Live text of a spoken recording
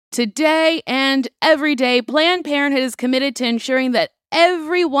Today and every day, Planned Parenthood is committed to ensuring that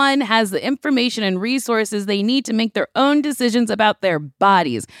everyone has the information and resources they need to make their own decisions about their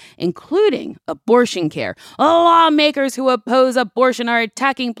bodies, including abortion care. Lawmakers who oppose abortion are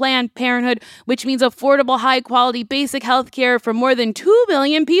attacking Planned Parenthood, which means affordable, high-quality, basic health care for more than 2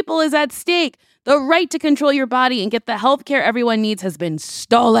 million people is at stake. The right to control your body and get the health care everyone needs has been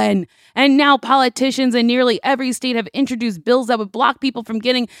stolen. And now politicians in nearly every state have introduced bills that would block people from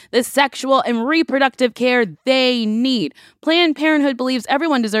getting the sexual and reproductive care they need. Planned Parenthood believes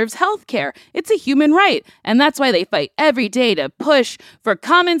everyone deserves health care. It's a human right. And that's why they fight every day to push for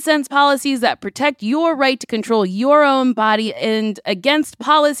common sense policies that protect your right to control your own body and against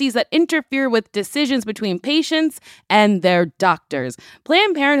policies that interfere with decisions between patients and their doctors.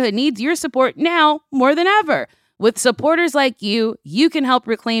 Planned Parenthood needs your support now more than ever. With supporters like you, you can help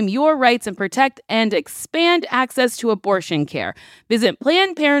reclaim your rights and protect and expand access to abortion care. Visit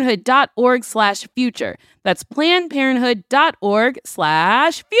PlannedParenthood.org/future. That's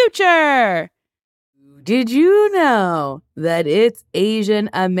PlannedParenthood.org/future. Did you know that it's Asian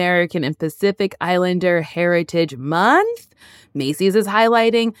American and Pacific Islander Heritage Month? Macy's is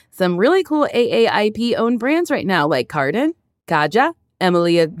highlighting some really cool AAIP-owned brands right now, like Cardin, Kaja,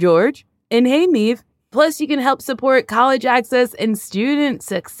 Emilia George, and Hey Meave. Plus, you can help support college access and student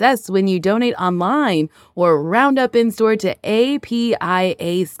success when you donate online or round up in store to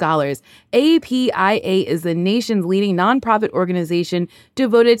APIA Scholars. APIA is the nation's leading nonprofit organization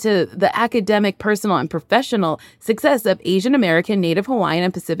devoted to the academic, personal, and professional success of Asian American, Native Hawaiian,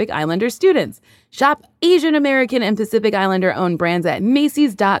 and Pacific Islander students. Shop Asian American and Pacific Islander-owned brands at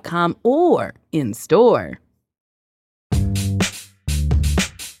Macy's.com or in store.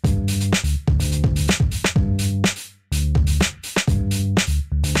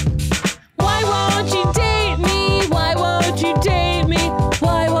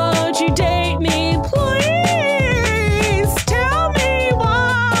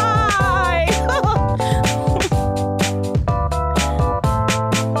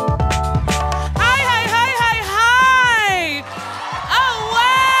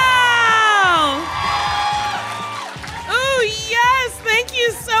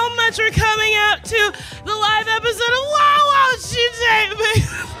 For coming out to the live episode of Why Won't You Date Me?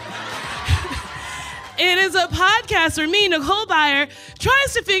 It is a podcast where me, Nicole Byer,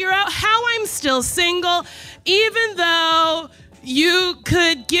 tries to figure out how I'm still single, even though you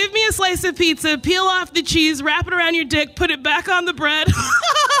could give me a slice of pizza, peel off the cheese, wrap it around your dick, put it back on the bread. And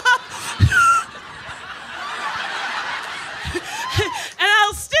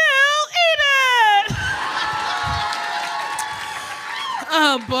I'll still eat it.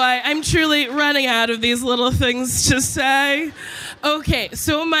 Oh boy, I'm truly running out of these little things to say. Okay,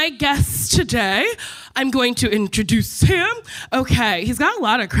 so my guest today, I'm going to introduce him. Okay, he's got a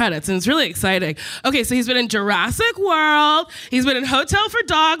lot of credits and it's really exciting. Okay, so he's been in Jurassic World. He's been in Hotel for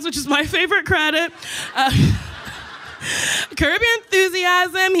Dogs, which is my favorite credit. Curb Your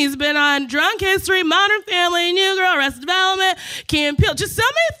Enthusiasm. He's been on Drunk History, Modern Family, New Girl, Arrested Development, Key and Peele. Just so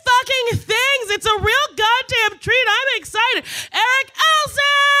many fucking things. It's a real goddamn treat. I'm excited. Eric Elson!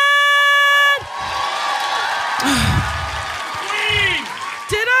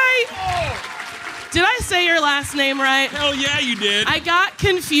 Did I say your last name right? Hell yeah, you did. I got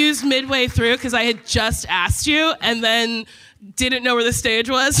confused midway through because I had just asked you and then didn't know where the stage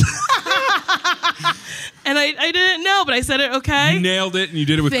was. And I didn't know, but I said it okay. You nailed it, and you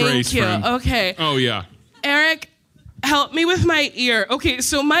did it with grace, friend. Thank you. Okay. Oh, yeah. Eric, help me with my ear. Okay,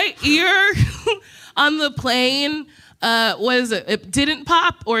 so my ear on the plane, it didn't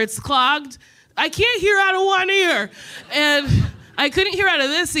pop or it's clogged. I can't hear out of one ear. And I couldn't hear out of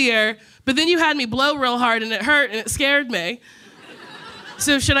this ear, but then you had me blow real hard and it hurt and it scared me.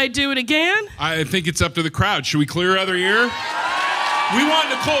 So should I do it again? I think it's up to the crowd. Should we clear other ear? We want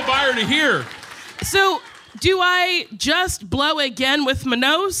Nicole Byer to hear. So do I just blow again with my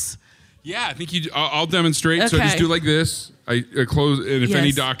nose? Yeah, I think I'll demonstrate. Okay. So I just do like this. I close, and if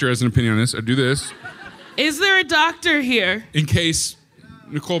any doctor has an opinion on this, I do this. Is there a doctor here? In case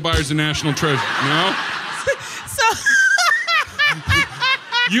Nicole Byer's a national treasure. No? So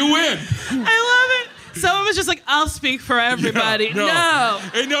you win. I love it. Someone was just like, I'll speak for everybody. No.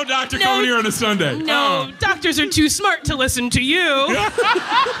 Ain't no doctor coming here on a Sunday. No, doctors are too smart to listen to you.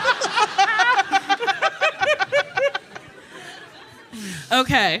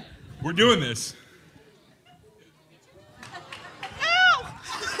 Okay. We're doing this. No,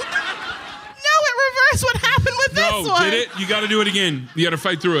 it reversed what happened with this one. No, did it? You got to do it again. You got to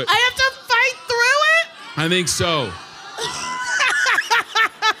fight through it. I have to fight through it? I think so.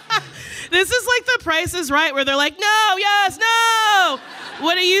 This is like The Price is Right, where they're like, no, yes, no.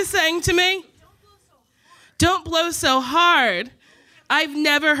 What are you saying to me? Don't blow so hard. I've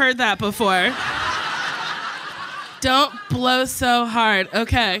never heard that before. Don't blow so hard.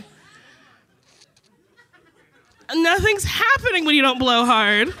 Okay. Nothing's happening when you don't blow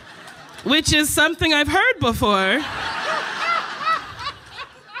hard, which is something I've heard before.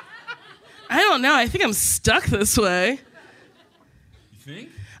 I don't know. I think I'm stuck this way. You think?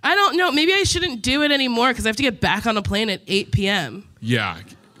 I don't know. Maybe I shouldn't do it anymore because I have to get back on a plane at 8 p.m. Yeah.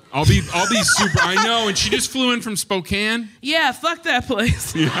 I'll be super. I know. And she just flew in from Spokane. Yeah, fuck that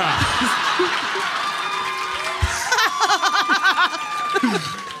place. Yeah.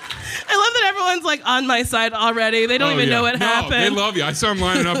 I love that everyone's like on my side already. They don't even know what happened. They love you. I saw them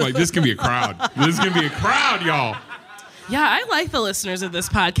lining up like, this can be a crowd. This is going to be a crowd, y'all. Yeah, I like the listeners of this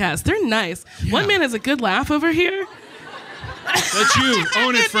podcast. They're nice. Yeah. One man has a good laugh over here. That's you.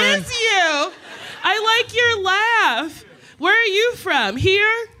 Own it, friend. It is you. I like your laugh. Where are you from?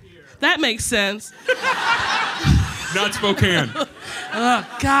 Here? That makes sense. Not Spokane.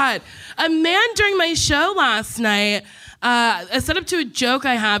 Oh, God. A man during my show last night, a setup to a joke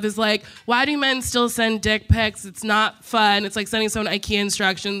I have is like, why do men still send dick pics? It's not fun. It's like sending someone IKEA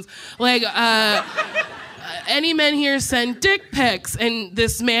instructions. Like, any men here send dick pics? And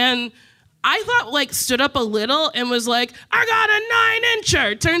this man, I thought, like, stood up a little and was like, I got a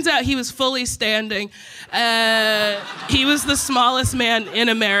 9-incher. Turns out he was fully standing. He was the smallest man in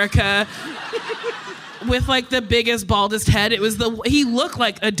America with, like, the biggest, baldest head. He looked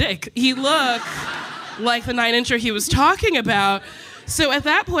like a dick. He looked like the 9-incher he was talking about. So at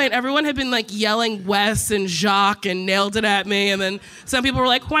that point, everyone had been, like, yelling Wes and Jacques and nailed it at me. And then some people were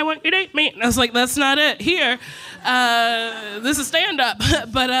like, why won't you date me? And I was like, that's not it. Here. This is stand-up.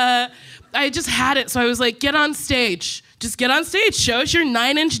 But I just had it. So I was like, get on stage. Just get on stage. Show us your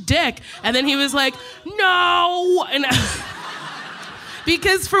 9-inch dick. And then he was like, no. And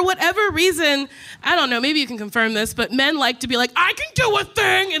because for whatever reason, I don't know, maybe you can confirm this, but men like to be like, I can do a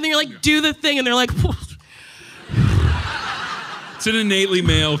thing. And then you're like, do the thing. And they're like, It's an innately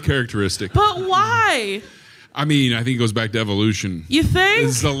male characteristic. but why? I mean, I think it goes back to evolution. You think?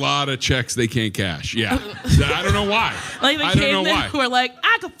 There's a lot of checks they can't cash. Yeah. I don't know why. Like the cavemen who are like,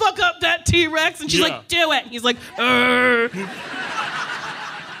 I could fuck up that T-Rex. And she's like, do it. And he's like, how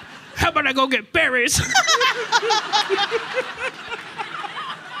about I go get berries?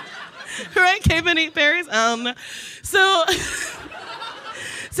 Right? Cavemen eat berries? So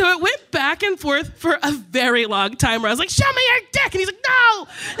it went back and forth for a very long time where I was like, show me your dick. And he's like, no.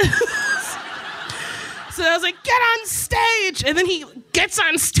 So I was like, get on stage. And then he gets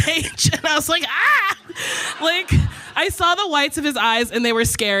on stage. And I was like, ah. Like, I saw the whites of his eyes and they were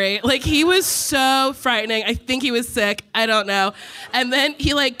scary. Like, he was so frightening. I think he was sick. I don't know. And then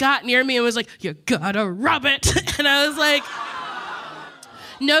he, like, got near me and was like, you gotta rub it. And I was like,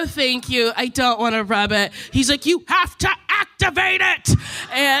 no, thank you. I don't want to rub it. He's like, you have to activate it.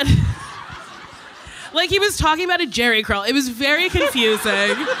 And like he was talking about a Jerry curl. It was very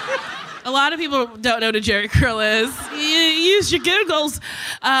confusing. A lot of people don't know what a Jerry curl is. Use your Googles.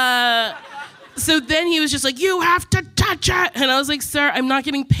 So then he was just like, you have to touch it. And I was like, sir, I'm not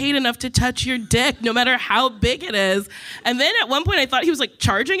getting paid enough to touch your dick, no matter how big it is. And then at one point I thought he was like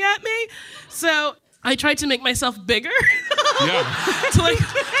charging at me. So I tried to make myself bigger to like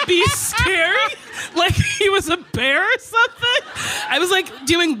be scary, like he was a bear or something. I was like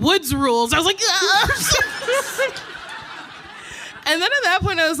doing Woods rules. I was like, and then at that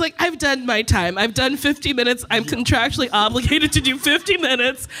point I was like, I've done my time. I've done 50 minutes. I'm contractually obligated to do 50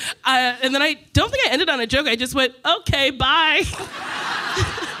 minutes. And then I don't think I ended on a joke. I just went, okay, bye.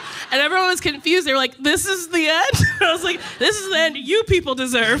 And everyone was confused. They were like, this is the end? And I was like, this is the end you people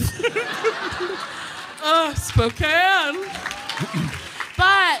deserve. Oh, Spokane.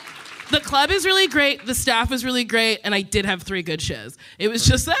 But the club is really great. The staff was really great. And I did have 3 good shows. It was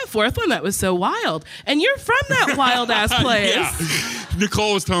just that 4th one that was so wild. And you're from that wild-ass place. Yeah.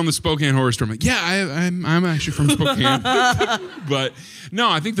 Nicole was telling the Spokane Horror Story. I'm like, yeah, I'm actually from Spokane. But no,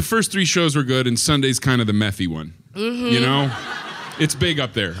 I think the first 3 shows were good. And Sunday's kind of the methy one. Mm-hmm. You know? It's big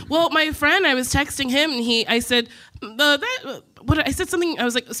up there. Well, my friend, I was texting him. And I said, I said something, I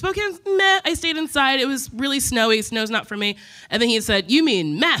was like, Spokane, meh. I stayed inside. It was really snowy. Snow's not for me. And then he said, you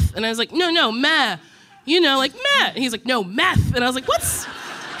mean meth? And I was like, no, meh. You know, like meh. And he's like, no, meth. And I was like, what's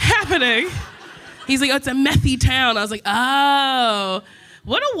happening? He's like, oh, it's a methy town. I was like, oh,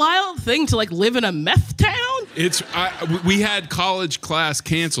 what a wild thing to like live in a meth town. We had college class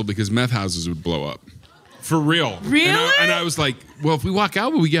canceled because meth houses would blow up. For real. Really? And I was like, well, if we walk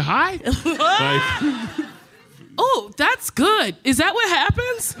out, will we get high? Oh, that's good. Is that what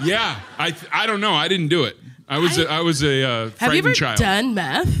happens? Yeah. I don't know. I didn't do it. I was a Have you frightened ever child. done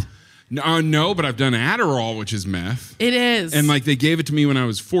meth? No, but I've done Adderall, which is meth. It is. And like they gave it to me when I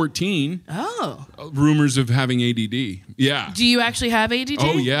was 14. Oh. Rumors of having ADD. Yeah. Do you actually have ADD?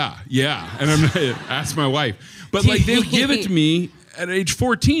 Oh yeah. And I'm ask my wife. But like they give it to me at age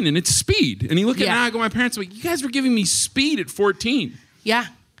 14, and it's speed. And you look at Yeah. now, I go, my parents are like, you guys were giving me speed at 14. Yeah.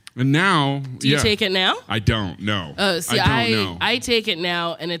 And now, Do you take it now? I don't know. Oh, see, I don't know. I take it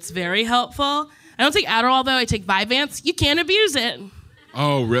now, and it's very helpful. I don't take Adderall, though. I take Vyvanse. You can't abuse it.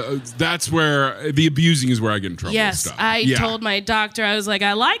 Oh, that's where the abusing is where I get in trouble. Yes, with stuff. I told my doctor, I was like,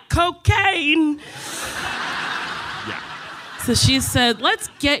 I like cocaine. Yeah. So she said, let's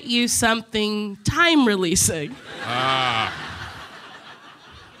get you something time releasing.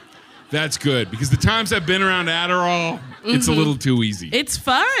 That's good because the times I've been around Adderall, it's a little too easy. It's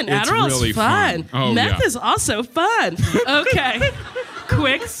fun. It's Adderall's really fun. fun. Oh, Meth yeah. is also fun. Okay.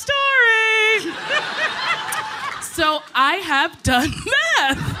 Quick story. So I have done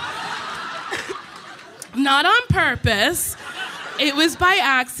meth. Not on purpose. It was by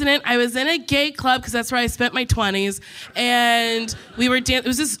accident. I was in a gay club because that's where I spent my 20s. And we were it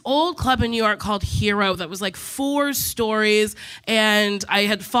was this old club in New York called Hero that was like 4 stories. And I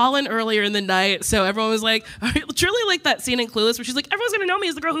had fallen earlier in the night. So everyone was like, truly like that scene in Clueless where she's like, everyone's going to know me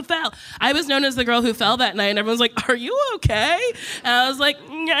as the girl who fell. I was known as the girl who fell that night. And everyone's like, are you okay? And I was like,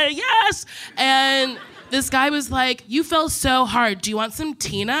 yes. And this guy was like, you fell so hard. Do you want some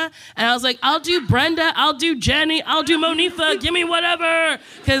Tina? And I was like, I'll do Brenda. I'll do Jenny. I'll do Monifa. Give me whatever.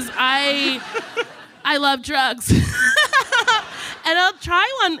 Because I love drugs. And I'll try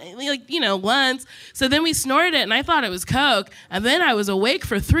one, once. So then we snorted it, and I thought it was Coke. And then I was awake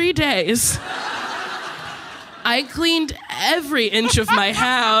for 3 days. I cleaned every inch of my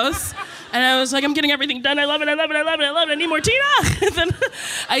house. And I was like, I'm getting everything done. I love it. I love it. I love it. I love it. I need more Tina. And then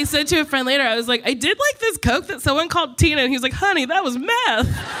I said to a friend later, I was like, I did like this Coke that someone called Tina. And he was like, honey, that was meth.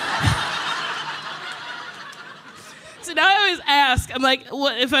 So now I always ask, I'm like,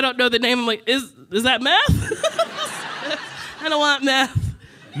 what if I don't know the name? I'm like, is that meth? I don't want meth.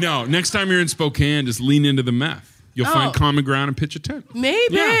 No, next time you're in Spokane, just lean into the meth. You'll find common ground and pitch a tent.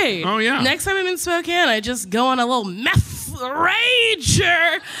 Maybe. Yeah. Oh, yeah. Next time I'm in Spokane, I just go on a little meth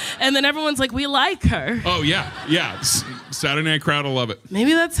rager. And then everyone's like, we like her. Oh, yeah. Saturday night crowd will love it.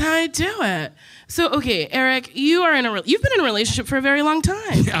 Maybe that's how I do it. So, okay, Eric, you've been in a relationship for a very long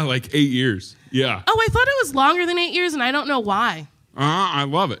time. Yeah, like 8 years. Yeah. Oh, I thought it was longer than 8 years, and I don't know why. I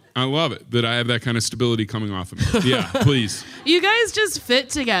love it. I love it that I have that kind of stability coming off of me. Yeah, please. You guys just fit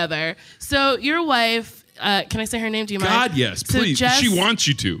together. So your wife, can I say her name? Do you mind? God, yes, So please. Jess, She wants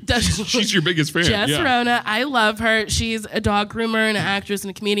you to. She's your biggest fan. Jess yeah. Rona, I love her. She's a dog groomer and an actress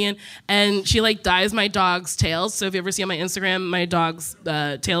and a comedian, and she like dyes my dog's tails. So if you ever see on my Instagram, my dog's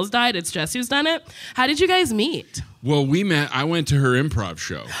tails dyed, it's Jess who's done it. How did you guys meet? Well, we met. I went to her improv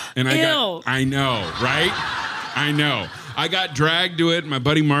show, and I know, right? I know. I got dragged to it. My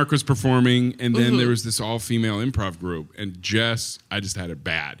buddy Mark was performing, and then there was this all-female improv group. And Jess, I just had it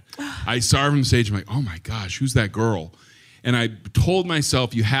bad. I saw her from the stage. I'm like, oh my gosh, who's that girl? And I told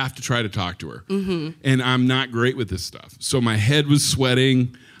myself, you have to try to talk to her. And I'm not great with this stuff. So my head was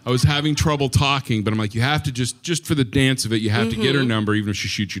sweating. I was having trouble talking, but I'm like, you have to just for the dance of it, you have to get her number, even if she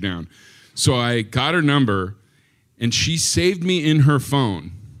shoots you down. So I got her number, and she saved me in her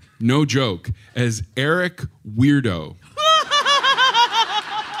phone, no joke, as Eric Weirdo.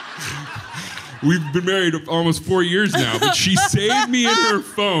 We've been married almost 4 years now, but she saved me in her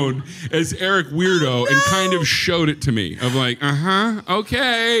phone as Eric Weirdo and kind of showed it to me. I'm like,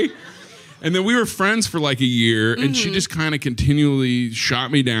 okay. And then we were friends for like a year, and she just kind of continually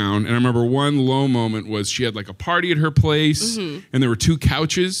shot me down. And I remember one low moment was she had like a party at her place, and there were 2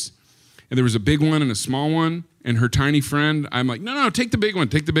 couches, and there was a big one and a small one. And her tiny friend, I'm like, no, take the big one,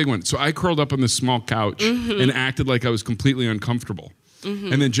 take the big one. So I curled up on this small couch and acted like I was completely uncomfortable.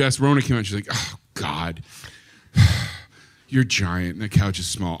 And then Jess Rona came out and she's like, oh, God, you're giant and the couch is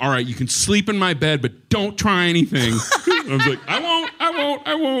small. All right, you can sleep in my bed, but don't try anything. I was like,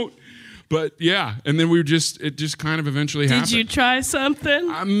 I won't. But yeah, and then it just kind of eventually happened. Did you try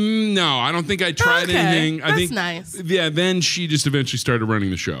something? No, I don't think I tried anything. That's I think, nice. Yeah, then she just eventually started running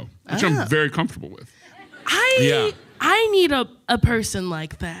the show, which I'm very comfortable with. I need a person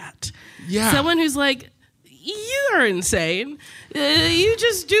like that. Yeah. Someone who's like, you're insane. You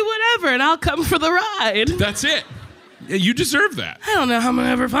just do whatever, and I'll come for the ride. That's it. Yeah, you deserve that. I don't know how I'm gonna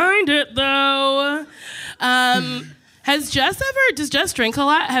ever find it though. Does Jess drink a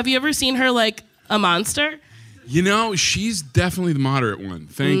lot? Have you ever seen her like a monster? You know, she's definitely the moderate one.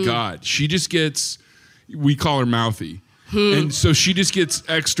 Thank God. She just gets, we call her mouthy. And so she just gets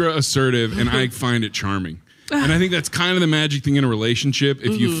extra assertive, and I find it charming. And I think that's kind of the magic thing in a relationship.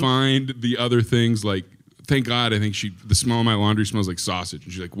 If you find the other things, like, thank God, I think the smell of my laundry smells like sausage.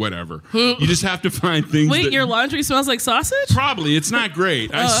 And she's like, whatever. You just have to find things. Wait, your laundry smells like sausage? Probably. It's not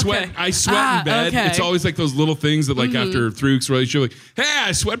great. I sweat in bed. Okay. It's always like those little things that, like, after 3 weeks relationship, like, hey,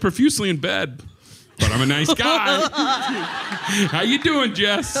 I sweat profusely in bed. But I'm a nice guy. How you doing,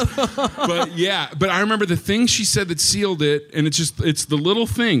 Jess? But I remember the thing she said that sealed it, and it's the little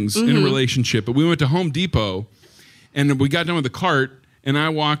things in a relationship. But we went to Home Depot, and we got done with the cart, and I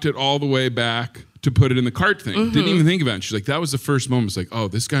walked it all the way back to put it in the cart thing. Didn't even think about it. And she's like, that was the first moment. It's like, oh,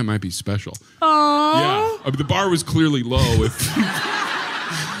 this guy might be special. Aww. Yeah. I mean, the bar was clearly low with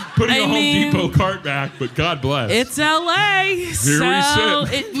putting a Home Depot cart back, but God bless. It's LA. Here we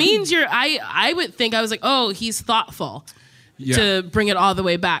sit. It means I would think, I was like, oh, he's thoughtful Yeah. to bring it all the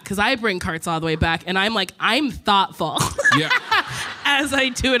way back. Because I bring carts all the way back, and I'm like, I'm thoughtful. Yeah. As I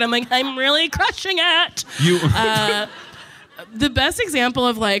do it, I'm like, I'm really crushing it. The best example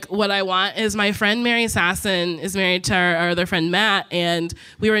of like what I want is my friend Mary Sasson is married to our other friend Matt, and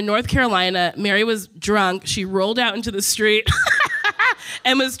we were in North Carolina. Mary was drunk. She rolled out into the street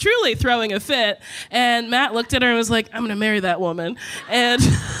and was truly throwing a fit. And Matt looked at her and was like, I'm going to marry that woman. And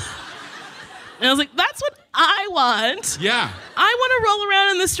I was like, that's what I want. Yeah. I want to roll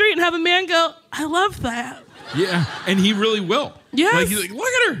around in the street and have a man go, I love that. Yeah. And he really will. Yes. Like, he's like, look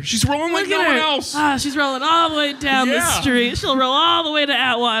at her. She's rolling like no one else. Ah, she's rolling all the way down the street. She'll roll all the way to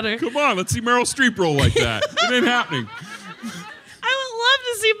Atwater. Come on, let's see Meryl Streep roll like that. It ain't happening. I would love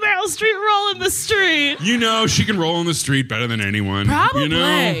to see Meryl Streep roll in the street. You know, she can roll in the street better than anyone. Probably. You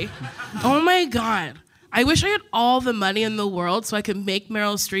know? Oh my God. I wish I had all the money in the world so I could make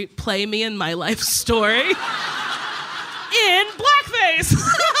Meryl Streep play me in my life story in blackface.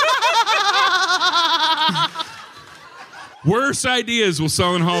 Worst ideas will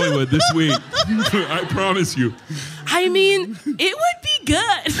sell in Hollywood this week. I promise you. I mean, it would be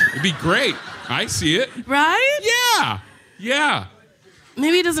good. It'd be great. I see it. Right? Yeah. Yeah.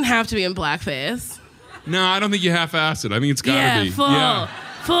 Maybe it doesn't have to be in blackface. No, I don't think you half-ass it. I think it's gotta be.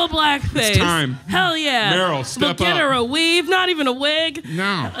 Full blackface. It's time. Hell yeah. Meryl, step we'll get up. her a weave, not even a wig.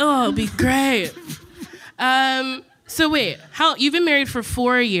 No. Oh, it'd be great. So wait, you've been married for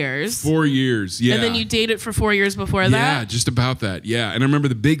 4 years. 4 years, yeah. And then you dated for 4 years before that? Yeah, just about that. Yeah, and I remember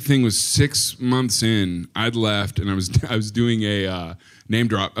the big thing was 6 months in, I'd left, and I was doing a name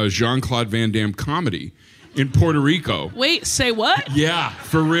drop, a Jean-Claude Van Damme comedy in Puerto Rico. Wait, say what? Yeah,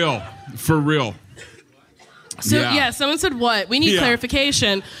 for real. So someone said what? We need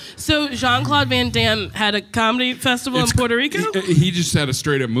clarification. So Jean-Claude Van Damme had a comedy festival in Puerto Rico? He just had a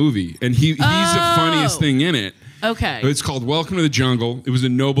straight up movie, and he's the funniest thing in it. Okay. It's called Welcome to the Jungle. It was a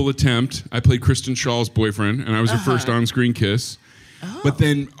noble attempt. I played Kristen Shaw's boyfriend, and I was her first on-screen kiss. Oh. But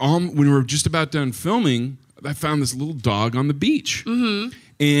then when we were just about done filming, I found this little dog on the beach. Mm-hmm.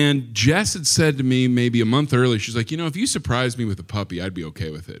 And Jess had said to me maybe a month earlier, she's like, if you surprised me with a puppy, I'd be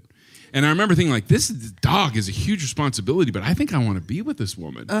okay with it. And I remember thinking, like, this dog is a huge responsibility, but I think I want to be with this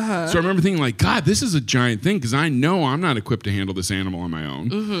woman. Uh-huh. So I remember thinking, like, God, this is a giant thing, because I know I'm not equipped to handle this animal on my own.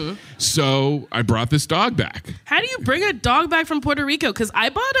 Mm-hmm. So I brought this dog back. How do you bring a dog back from Puerto Rico? Because I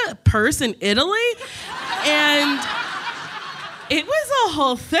bought a purse in Italy, and it was a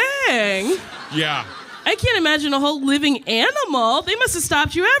whole thing. Yeah. I can't imagine a whole living animal. They must have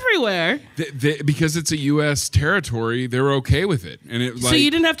stopped you everywhere. Because it's a U.S. territory, they were okay with it. And so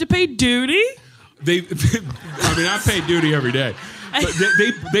you didn't have to pay duty? I pay duty every day. But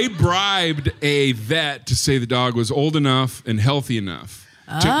they bribed a vet to say the dog was old enough and healthy enough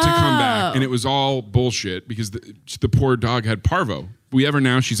to come back. And it was all bullshit because the poor dog had parvo.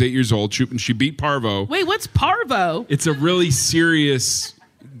 She's 8 years old, and she beat parvo. Wait, what's parvo? It's a really serious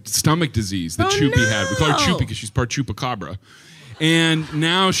stomach disease that Chupi had. We call her Chupi because she's part chupacabra. And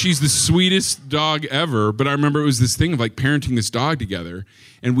now she's the sweetest dog ever. But I remember it was this thing of like parenting this dog together.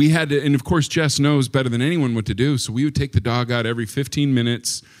 And we had to, and of course Jess knows better than anyone what to do. So we would take the dog out every 15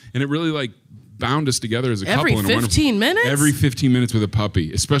 minutes. And it really like bound us together as a couple. Every 15 minutes? Every 15 minutes with a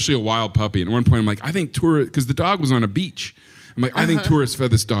puppy, especially a wild puppy. And at one point I'm like, I think because the dog was on a beach. I'm like, I think tourists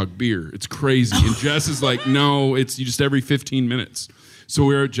fed this dog beer. It's crazy. And Jess is like, no, it's just every 15 minutes. So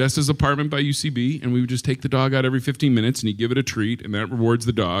we were at Jess's apartment by UCB, and we would just take the dog out every 15 minutes, and he'd give it a treat, and that rewards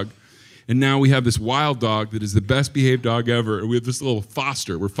the dog. And now we have this wild dog that is the best behaved dog ever. And we have this little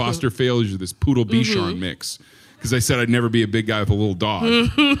foster, where foster failures are this poodle Bichon mix. Because I said I'd never be a big guy with a little dog.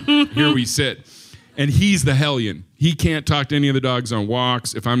 Here we sit. And he's the hellion. He can't talk to any of the dogs on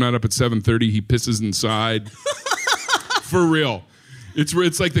walks. If I'm not up at 7:30, he pisses inside. For real.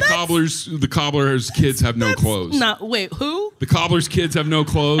 It's like the cobbler's kids have no clothes. Wait, who? The cobbler's kids have no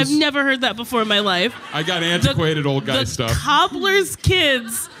clothes. I've never heard that before in my life. I got antiquated old guy stuff. The cobbler's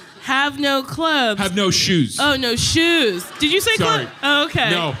kids have no clothes. Have no shoes. Oh, no shoes. Did you say Sorry. clothes? Oh, okay.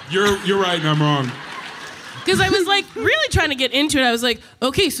 No, you're right and I'm wrong. Because I was like really trying to get into it. I was like,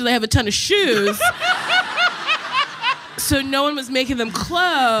 okay, so they have a ton of shoes. So no one was making them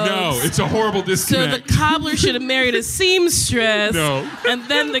clothes. No, it's a horrible disconnect. So the cobbler should have married a seamstress. No. And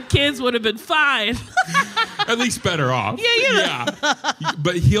then the kids would have been fine. At least better off. Yeah.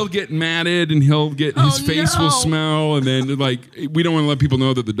 But he'll get matted and his face will smell, and then like we don't want to let people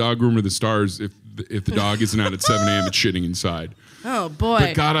know that the dog groomer, the stars, if the dog isn't out at 7 a.m. it's shitting inside. Oh boy.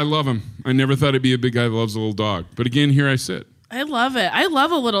 But God, I love him. I never thought I'd be a big guy that loves a little dog. But again, here I sit. I love it. I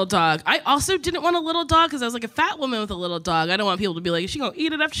love a little dog. I also didn't want a little dog because I was like a fat woman with a little dog. I don't want people to be like, is she going to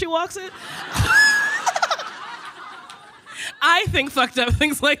eat it after she walks it? I think fucked up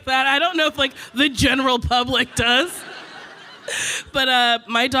things like that. I don't know if like the general public does. But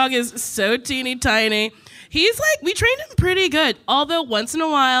my dog is so teeny tiny. He's like, we trained him pretty good. Although once in a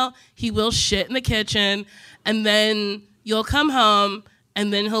while, he will shit in the kitchen. And then you'll come home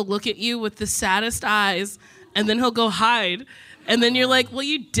and then he'll look at you with the saddest eyes. And then he'll go hide. And then you're like, well,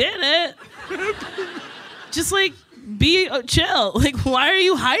 you did it. Just like, be chill. Like, why are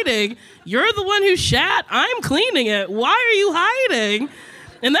you hiding? You're the one who shat. I'm cleaning it. Why are you hiding?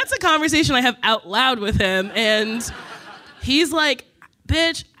 And that's a conversation I have out loud with him. And he's like,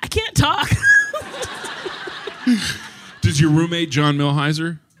 bitch, I can't talk. Does your roommate, John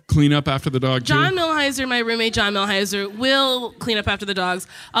Milheiser, clean up after the dog, too? John Milheiser, my roommate John Milheiser, will clean up after the dogs.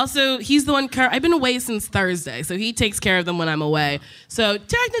 Also, he's the one, I've been away since Thursday, so he takes care of them when I'm away. So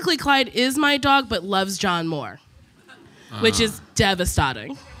technically Clyde is my dog, but loves John more, which is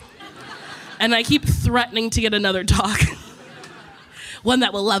devastating. And I keep threatening to get another dog. One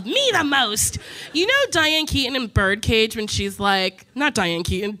that will love me the most. You know Diane Keaton in Birdcage when she's like, not Diane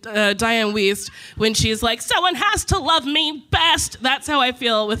Keaton, Diane Wiest, when she's like, someone has to love me best. That's how I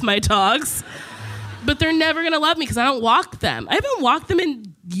feel with my dogs. But they're never gonna love me because I don't walk them. I haven't walked them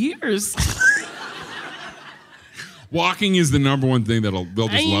in years. Walking is the number one thing they'll just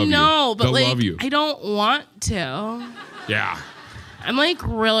love you. I know, but they'll like, love you. I don't want to. Yeah. I'm like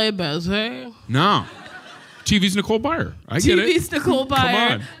really busy. No. TV's Nicole Byer. I get it. TV's Nicole Byer.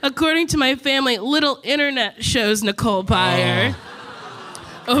 Come on. According to my family, little internet shows Nicole Byer.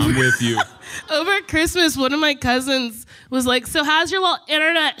 I'm with you. Over Christmas, one of my cousins was like, so how's your little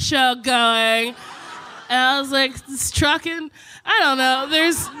internet show going? And I was like, it's trucking. I don't know.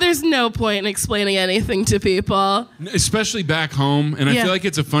 There's no point in explaining anything to people. Especially back home. And I feel like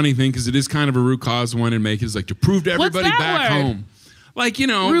it's a funny thing because it is kind of a root cause one and make it is like to prove to everybody What's that back word? home. Like, you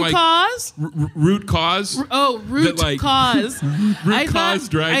know, Root like cause? root cause. Root that, like, cause. Root cause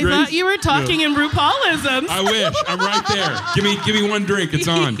drag race. I thought you were talking in RuPaulisms. I wish. I'm right there. Give me one drink. It's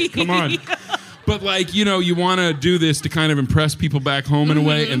on. Come on. But like, you know, you want to do this to kind of impress people back home in a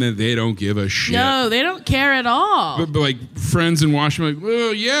way, and then they don't give a shit. No, they don't care at all. But like friends in Washington, like,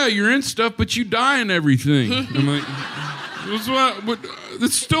 well, yeah, you're in stuff, but you die in everything. I'm like,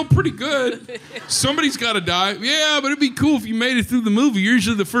 that's still pretty good. Somebody's got to die. Yeah, but it'd be cool if you made it through the movie. You're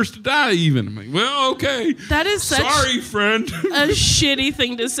usually the first to die, even. I'm like, well, okay. That is such sorry, friend. a shitty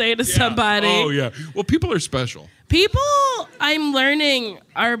thing to say to somebody. Oh yeah. Well, people are special. People, I'm learning,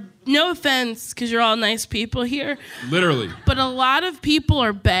 are, no offense, because you're all nice people here, Literally. but a lot of people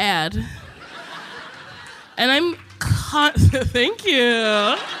are bad. And I'm, thank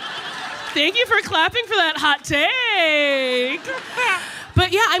you. Thank you for clapping for that hot take.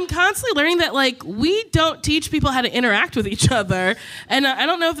 But yeah, I'm constantly learning that, like, we don't teach people how to interact with each other. And I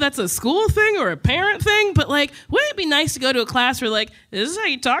don't know if that's a school thing or a parent thing, but, like, wouldn't it be nice to go to a class where, like, this is how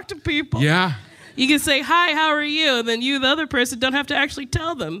you talk to people? Yeah. You can say, hi, how are you? And then you, the other person, don't have to actually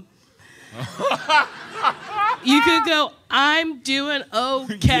tell them. You could go, I'm doing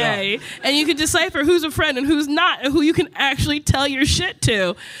okay. Yeah. And you can decipher who's a friend and who's not, and who you can actually tell your shit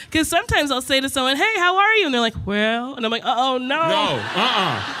to. Because sometimes I'll say to someone, hey, how are you? And they're like, well. And I'm like, oh, no.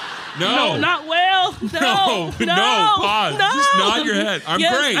 No, No, not well. No, pause. No. Just nod your head. I'm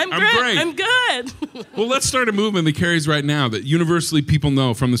great. I'm good. Well, let's start a movement that carries right now that universally people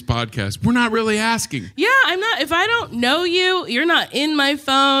know from this podcast. We're not really asking. Yeah, I'm not. If I don't know you, you're not in my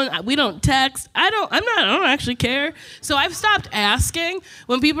phone. We don't text. I don't actually care. So I've stopped asking.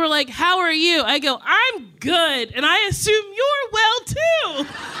 When people are like, "How are you?" I go, "I'm good," and I assume you're well too.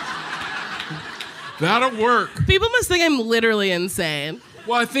 That'll work. People must think I'm literally insane.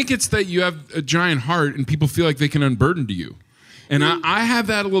 Well, I think it's that you have a giant heart and people feel like they can unburden to you. And I have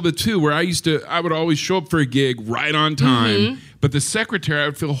that a little bit too, where I would always show up for a gig right on time, But the secretary, I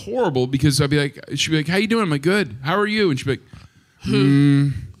would feel horrible because she'd be like, how you doing? I'm like, good. How are you? And she'd be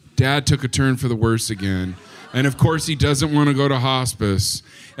like, Dad took a turn for the worse again. And of course he doesn't want to go to hospice.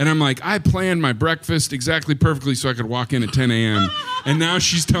 And I'm like, I planned my breakfast exactly perfectly so I could walk in at 10 a.m. And now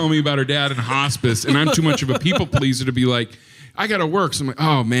she's telling me about her dad in hospice. And I'm too much of a people pleaser to be like, I got to work. So I'm like,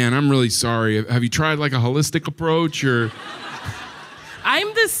 oh man, I'm really sorry. Have you tried like a holistic approach or...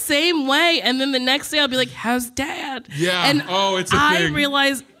 I'm the same way, and then the next day I'll be like, how's Dad? Yeah. And it's a thing. I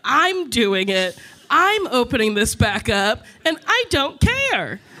realize I'm doing it. I'm opening this back up, and I don't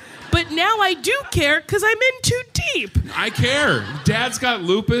care. But now I do care because I'm in too deep. I care. Dad's got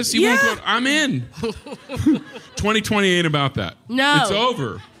lupus. He won't go. I'm in. 2020 ain't about that. No. It's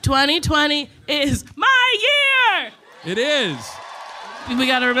over. 2020 is my year. It is. We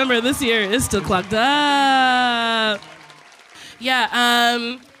got to remember this year is still clocked up. Yeah,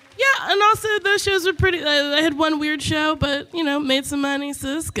 and also those shows were pretty, I had one weird show, but, made some money,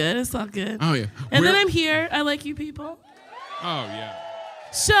 so it's good, it's all good. Oh, yeah. And then I'm here, I like you people. Oh, yeah.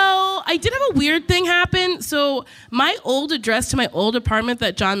 So, I did have a weird thing happen. So, my old address to my old apartment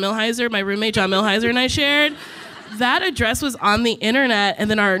that my roommate John Milheiser and I shared, that address was on the internet,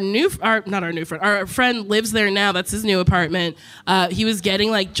 and then our friend lives there now. That's his new apartment. He was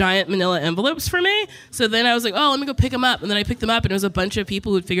getting like giant manila envelopes for me. So then I was like, oh, let me go pick them up. And then I picked them up, and it was a bunch of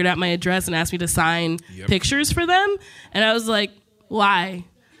people who'd figured out my address and asked me to sign pictures for them. And I was like, why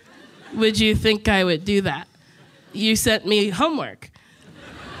would you think I would do that? You sent me homework.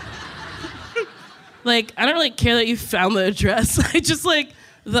 Like, I don't really care that you found the address. I just like...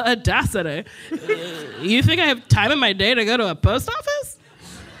 the audacity. You think I have time in my day to go to a post office?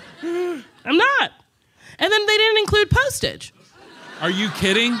 I'm not. And then they didn't include postage. Are you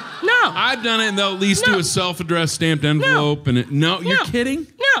kidding? No. I've done it, and they'll at least do a self-addressed stamped envelope. You're kidding?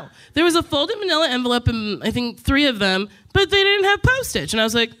 No. There was a folded manila envelope, and I think 3 of them, but they didn't have postage. And I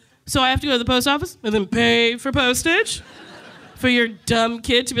was like, so I have to go to the post office and then pay for postage? For your dumb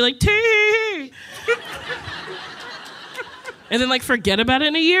kid to be like, tee. And then, forget about it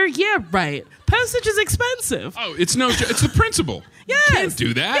in a year? Yeah, right. Postage is expensive. Oh, it's the principle. Yes. You can't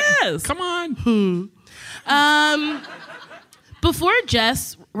do that. Yes. Come on. Before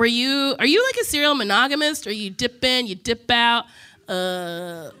Jess, are you like a serial monogamist, or you dip in, you dip out?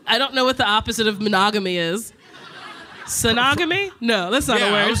 I don't know what the opposite of monogamy is. Synogamy? No, that's not a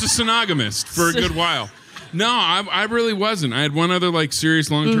word. I was a synogamist for a good while. No, I really wasn't. I had one other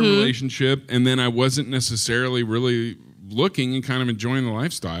serious long-term relationship, and then I wasn't necessarily really looking and kind of enjoying the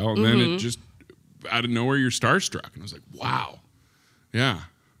lifestyle, and then it just out of nowhere you're starstruck, and I was like, wow. Yeah.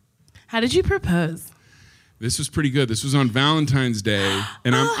 How did you propose? This was pretty good. This was on Valentine's Day,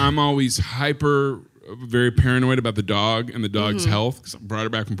 and I'm always very paranoid about the dog and the dog's health because I brought her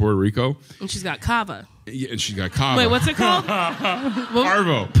back from Puerto Rico. And she's got Cava. Yeah, and she's got Cava. Wait, what's it called?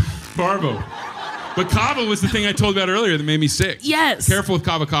 Parvo. But Cava was the thing I told you about earlier that made me sick. Yes. Careful with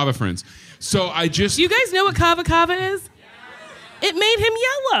Cava, friends. So I just... You guys know what Cava is? It made him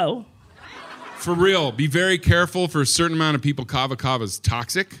yellow. For real, be very careful. For a certain amount of people, Cava is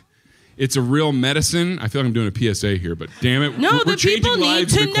toxic. It's a real medicine. I feel like I'm doing a PSA here, but damn it. No, we're the people need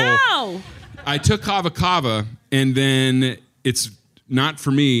to know. I took Cava, and then it's not for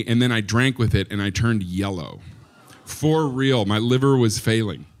me, and then I drank with it, and I turned yellow. For real, my liver was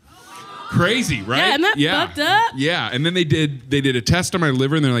failing. Crazy, right? Yeah, and that's fucked up. Yeah, and then they did a test on my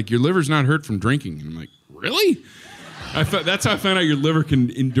liver, and they're like, your liver's not hurt from drinking. And I'm like, really? That's how I found out your liver can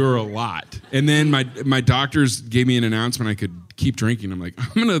endure a lot. And then my doctors gave me an announcement I could keep drinking. I'm like,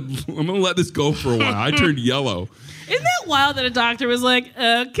 I'm gonna let this go for a while. I turned yellow. Isn't that wild that a doctor was like,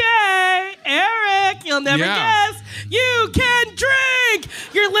 okay, Eric, you'll never guess, you can drink.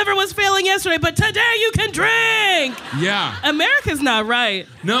 Your liver was failing yesterday, but today you can drink. Yeah. America's not right.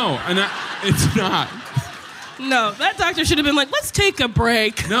 No, it's not. No, that doctor should have been like, let's take a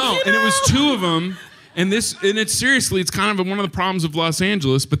break. No, and it was 2 of them. And it's seriously, it's kind of one of the problems of Los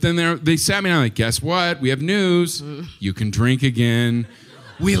Angeles. But then they sat me down like, guess what? We have news. You can drink again.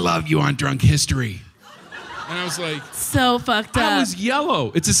 We love you on Drunk History. And I was like, so fucked up. I was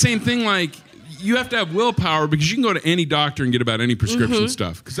yellow. It's the same thing. Like, you have to have willpower because you can go to any doctor and get about any prescription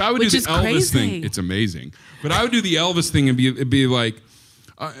stuff. Because I would do the Elvis thing. It's amazing. But I would do the Elvis thing and be like,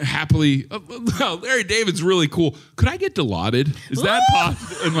 happily, Larry David's really cool. Could I get Dilaudid? Is that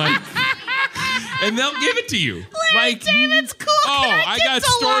possible? And they'll give it to you. Larry Like, David's cool. Oh, Can I I get got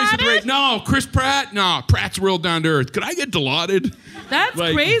stories of Dilaudid? great. No, Chris Pratt. No, Pratt's real down to earth. Could I get Dilaudid? That's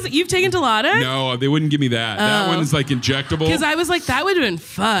Like- crazy. You've taken Dilaudid? No, they wouldn't give me that. That one is like injectable. Because I was like, that would have been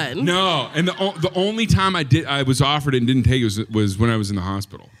fun. No, and the only time I was offered it and didn't take it was when I was in the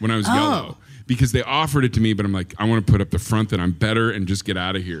hospital, when I was yellow. Because they offered it to me, but I'm like, I want to put up the front that I'm better and just get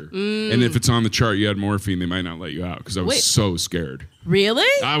out of here. And if it's on the chart, you had morphine, they might not let you out because I was so scared. Really?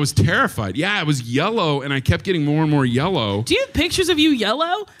 I was terrified. Yeah, I was yellow, and I kept getting more and more yellow. Do you have pictures of you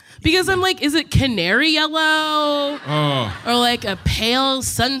yellow? Because I'm like, is it canary yellow? Oh, Or like a pale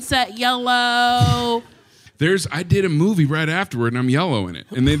sunset yellow? I did a movie right afterward, and I'm yellow in it.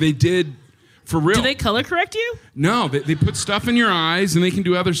 And they did, for real. Do they color correct you? No, they put stuff in your eyes, and they can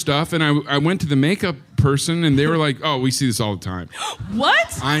do other stuff. And I went to the makeup person, and they were like, oh, we see this all the time.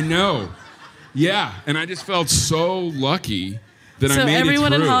 What? I know. Yeah, and I just felt so lucky that I made it through. So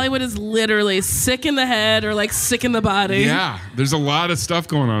everyone in Hollywood is literally sick in the head or like sick in the body. Yeah, there's a lot of stuff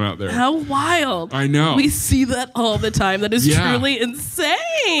going on out there. How wild. I know. We see that all the time. That is truly insane.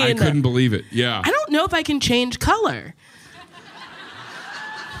 I couldn't believe it. Yeah. I don't know if I can change color.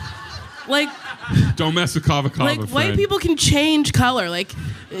 Like, Don't mess with Kava Kava, like friend. white people can change color. Like,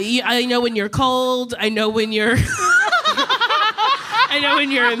 I know when you're cold. I know when you're. I know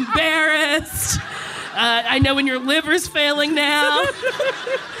when you're embarrassed. I know when your liver's failing now.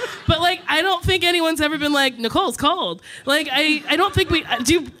 But like, I don't think anyone's ever been like, Nicole's cold. Like, I don't think we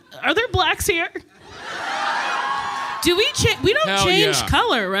do. Are there blacks here? Do we change? We don't Hell change yeah.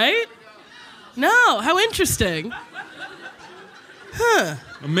 color, right? No. How interesting.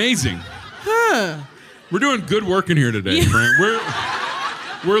 Amazing. We're doing good work in here today, friend.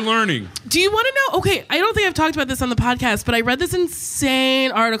 We're learning. Do you want to know? Okay, I don't think I've talked about this on the podcast, but I read this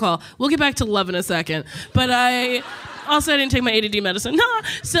insane article. We'll get back to love in a second. But I didn't take my ADD medicine.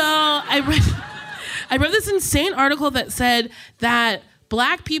 So I read this insane article that said that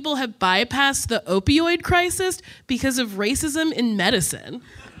black people have bypassed the opioid crisis because of racism in medicine.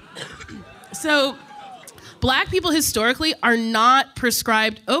 So black people historically are not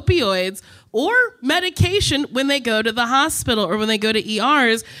prescribed opioids or medication when they go to the hospital or when they go to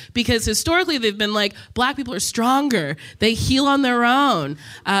ERs, because historically they've been like, black people are stronger, they heal on their own,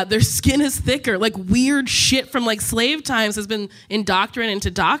 their skin is thicker, like weird shit from like slave times has been indoctrinated into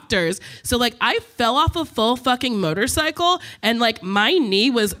doctors. So like, I fell off a full fucking motorcycle and like my knee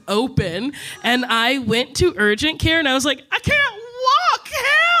was open and I went to urgent care and I was like, I can't walk,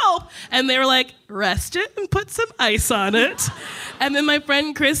 help! And they were like, rest it and put some ice on it. And then my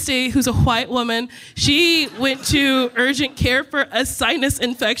friend Christy, who's a white woman, she went to urgent care for a sinus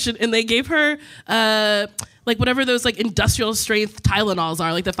infection and they gave her like whatever those like industrial strength Tylenols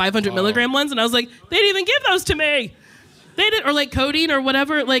are, like the 500 milligram ones. And I was like, they didn't even give those to me. They did, or like codeine or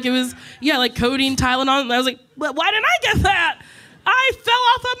whatever. Like it was, like codeine, Tylenol. And I was like, well, why didn't I get that? I fell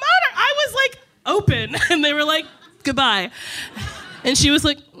off a motor. I was like open. And they were like, goodbye. And she was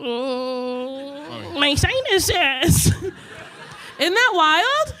like, my sinuses. Isn't that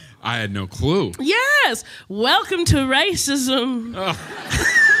wild? I had no clue. Yes. Welcome to racism.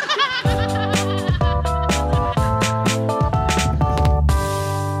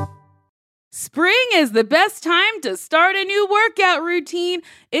 Spring is the best time to start a new workout routine.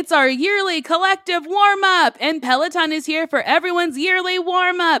 It's our yearly collective warm-up, and Peloton is here for everyone's yearly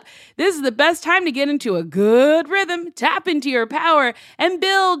warm-up. This is the best time to get into a good rhythm, tap into your power, and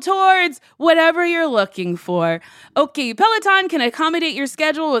build towards whatever you're looking for. Okay, Peloton can accommodate your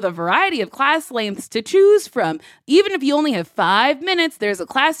schedule with a variety of class lengths to choose from. Even if you only have 5 minutes, there's a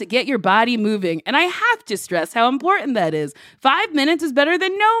class to get your body moving. And I have to stress how important that is. 5 minutes is better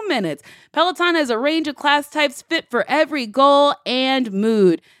than no minutes. Peloton has a range of class types fit for every goal and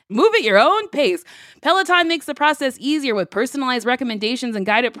mood. Move at your own pace. Peloton makes the process easier with personalized recommendations and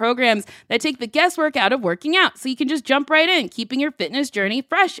guided programs that take the guesswork out of working out, so you can just jump right in, keeping your fitness journey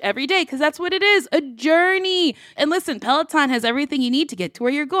fresh every day, because that's what it is, a journey. And listen, Peloton has everything you need to get to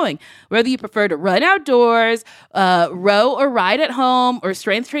where you're going. Whether you prefer to run outdoors, row or ride at home, or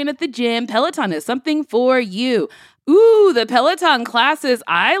strength train at the gym, Peloton is something for you. Ooh, the Peloton classes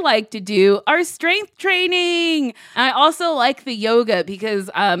I like to do are strength training. I also like the yoga because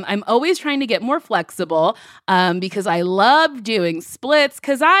I'm always trying to get more flexible because I love doing splits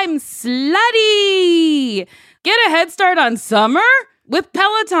because I'm slutty. Get a head start on summer with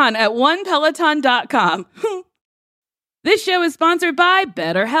Peloton at onepeloton.com. This show is sponsored by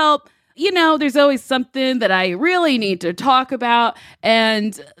BetterHelp. there's always something that I really need to talk about.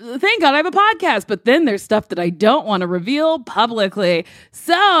 And thank God I have a podcast. But then there's stuff that I don't want to reveal publicly.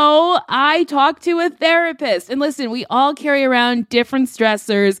 So I talk to a therapist. And listen, we all carry around different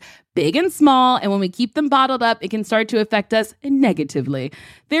stressors, big and small, and when we keep them bottled up, it can start to affect us negatively.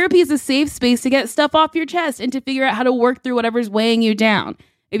 Therapy is a safe space to get stuff off your chest and to figure out how to work through whatever's weighing you down.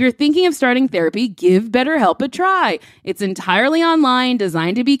 If you're thinking of starting therapy, give BetterHelp a try. It's entirely online,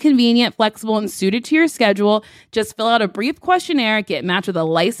 designed to be convenient, flexible, and suited to your schedule. Just fill out a brief questionnaire, get matched with a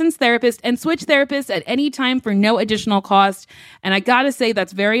licensed therapist, and switch therapists at any time for no additional cost. And I gotta say,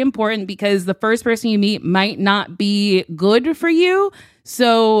 that's very important because the first person you meet might not be good for you.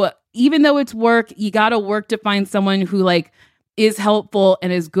 So even though it's work, you gotta work to find someone who is helpful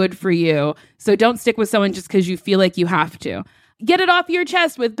and is good for you. So don't stick with someone just because you feel like you have to. Get it off your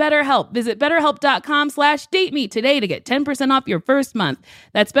chest with BetterHelp. Visit BetterHelp.com/dateme today to get 10% off your first month.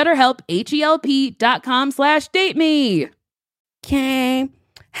 That's BetterHelp, HELP.com/dateme. Okay.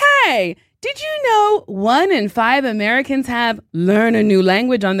 Hey, did you know 1 in 5 Americans have learn a new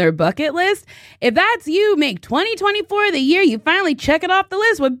language on their bucket list? If that's you, make 2024 the year you finally check it off the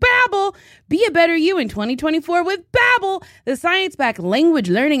list with Babbel. Be a better you in 2024 with Babbel, the science-backed language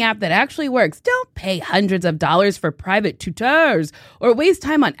learning app that actually works. Don't pay hundreds of dollars for private tutors or waste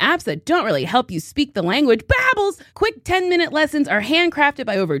time on apps that don't really help you speak the language. Babbel's quick 10-minute lessons are handcrafted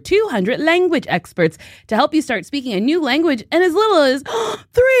by over 200 language experts to help you start speaking a new language in as little as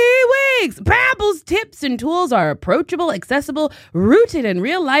 3 weeks. Babbel's tips and tools are approachable, accessible, rooted in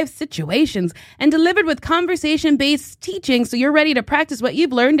real-life situations, and delivered with conversation-based teaching so you're ready to practice what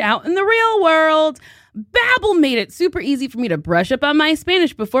you've learned out in the real world. Babbel made it super easy for me to brush up on my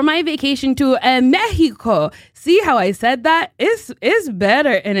Spanish before my vacation to Mexico. See how I said that? It's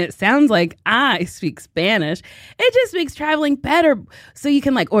better, and it sounds like I speak Spanish. It just makes traveling better, so you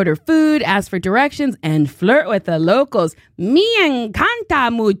can order food, ask for directions, and flirt with the locals. Me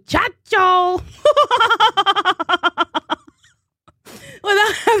encanta, muchacho.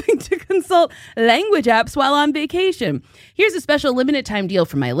 Without having to consult language apps while on vacation. Here's a special limited time deal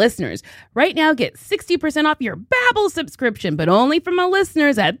for my listeners. Right now, get 60% off your Babbel subscription, but only for my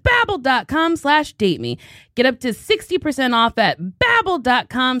listeners at Babbel.com/dateme. Get up to 60% off at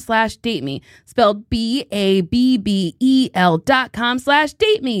Babbel.com/dateme. Spelled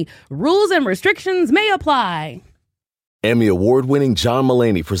BABBEL.com/dateme. Rules and restrictions may apply. Emmy award-winning John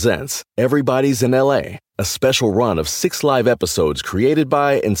Mulaney presents Everybody's in L.A., a special run of 6 live episodes created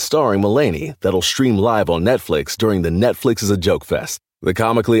by and starring Mulaney that'll stream live on Netflix during the Netflix is a Joke Fest. The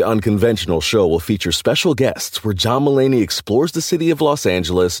comically unconventional show will feature special guests where John Mulaney explores the city of Los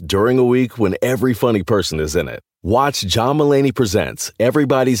Angeles during a week when every funny person is in it. Watch John Mulaney Presents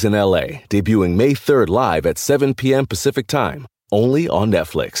Everybody's in L.A., debuting May 3rd live at 7 p.m. Pacific Time, only on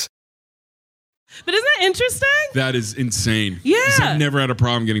Netflix. But isn't that interesting? That is insane. Yeah. 'Cause I've never had a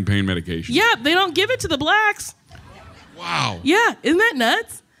problem getting pain medication. Yeah, they don't give it to the blacks. Wow. Yeah, isn't that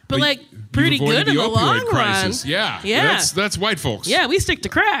nuts? But pretty you've good avoided in the opioid long crisis. run. Yeah. Yeah. That's white folks. Yeah, we stick to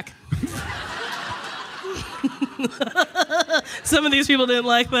crack. Some of these people didn't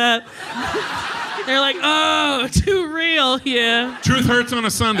like that. They're like, oh, too real. Yeah. Truth hurts on a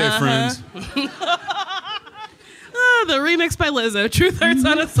Sunday, friends. The remix by Lizzo. Truth hurts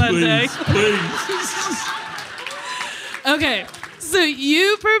on a Sunday. Please. Okay. So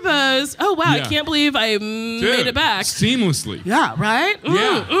you proposed. Oh, wow. Yeah. I can't believe I made it back. Seamlessly. Yeah, right?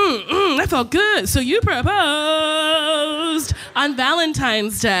 Yeah. That felt good. So you proposed on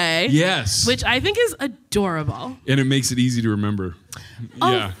Valentine's Day. Yes. Which I think is adorable. And it makes it easy to remember.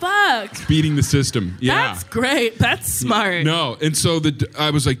 Oh, Yeah. fuck. Beating the system. Yeah. That's great. That's smart. No. And so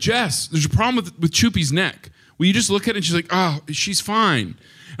I was like, Jess, there's a problem with Choopy's neck. Will you just look at it? And she's like, oh, she's fine.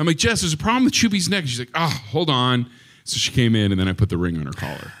 I'm like, Jess, there's a problem with Choopy's neck. She's like, oh, hold on. So she came in, and then I put the ring on her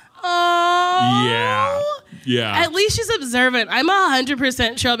collar. Oh. Yeah. At least she's observant. I'm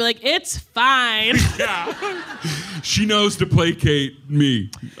 100% sure I'll be like, it's fine. Yeah. She knows to placate me.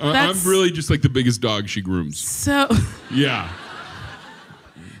 I'm really just like the biggest dog she grooms. So. Yeah.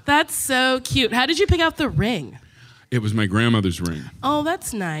 That's so cute. How did you pick out the ring? It was my grandmother's ring. Oh,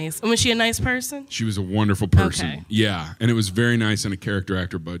 that's nice. And was she a nice person? She was a wonderful person. Okay. Yeah. And it was very nice on a character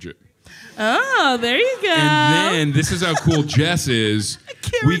actor budget. Oh, there you go. And then this is how cool Jess is.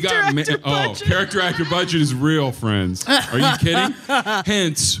 Character actor budget is real, friends. Are you kidding?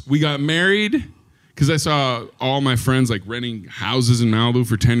 Hence, we got married because I saw all my friends renting houses in Malibu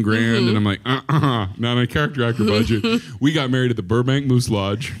for $10,000, and I'm like, not on a character actor budget. We got married at the Burbank Moose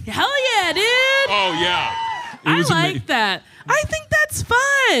Lodge. Hell yeah, dude. Oh yeah. I like that. I think that's That's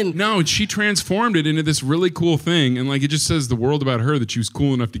fun. No, and she transformed it into this really cool thing. And like, it just says the world about her that she was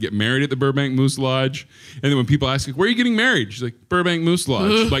cool enough to get married at the Burbank Moose Lodge. And then when people ask, like, where are you getting married? She's like, Burbank Moose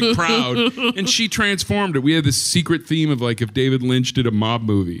Lodge, like proud. And she transformed it. We had this secret theme of like, if David Lynch did a mob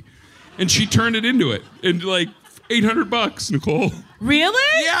movie. And she turned it into it. And like $800, Nicole.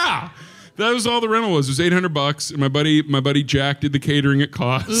 Really? Yeah. That was all the rental was. It was $800. And my buddy Jack did the catering at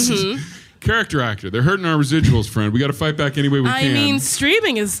cost. Character actor. They're hurting our residuals, friend. We got to fight back any way we can. I mean,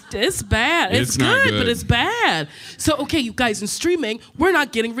 streaming is bad. It's not good, but it's bad. So, okay, you guys, in streaming, we're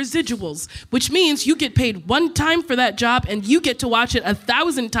not getting residuals, which means you get paid one time for that job and you get to watch it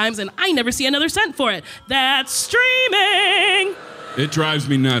 1,000 times and I never see another cent for it. That's streaming. It drives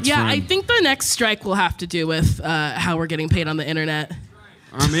me nuts, Yeah, friend. I think the next strike will have to do with how we're getting paid on the internet.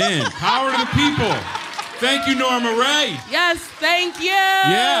 I'm in. Power to the people. Thank you, Norma Ray. Yes, thank you.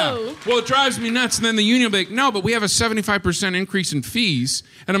 Yeah. Well, it drives me nuts. And then the union will be like, no, but we have a 75% increase in fees.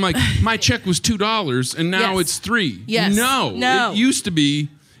 And I'm like, my check was $2 and now Yes. it's $3. Yes. No. It used to be,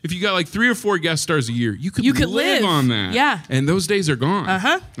 if you got like 3 or 4 guest stars a year, you could live on that. Yeah. And those days are gone.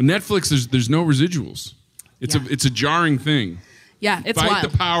 Netflix, there's no residuals. It's a jarring thing. Yeah, it's Fight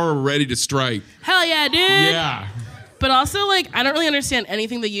wild. the power, ready to strike. Hell yeah, dude. Yeah. But also, like, I don't really understand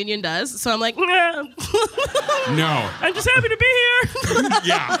anything the union does, so I'm like, nah. No. I'm just happy to be here.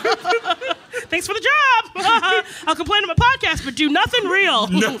 Yeah. Thanks for the job. I'll complain on my podcast, but do nothing real.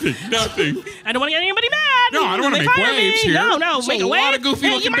 Nothing. I don't want to get anybody mad. No, I don't want to They make fire waves me. here. No, There's make a a wave. lot of goofy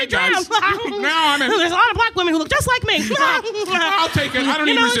Hey, looking you big might guys. drown. No, I'm in. There's a lot of black women who look just like me. I'll take it. I don't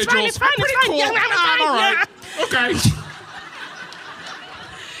need It's residuals. fine, it's fine, Pretty it's fine. cool. Yeah, I'm all right. Okay.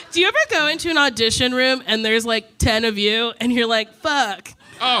 Do you ever go into an audition room and there's like 10 of you and you're like, fuck?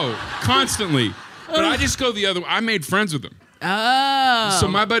 Oh, constantly. But I just go the other way. I made friends with them. Oh. So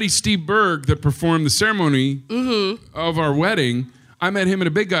my buddy Steve Berg that performed the ceremony of our wedding, I met him at a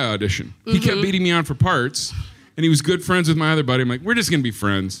big guy audition. He kept beating me on for parts. And he was good friends with my other buddy. I'm like, we're just going to be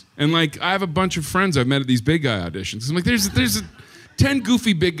friends. And like, I have a bunch of friends I've met at these big guy auditions. I'm like, there's 10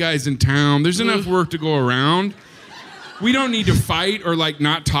 goofy big guys in town. There's enough work to go around. We don't need to fight or like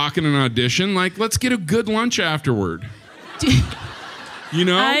not talk in an audition. Like, let's get a good lunch afterward. You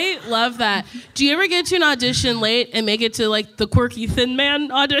know? I love that. Do you ever get to an audition late and make it to like the quirky thin man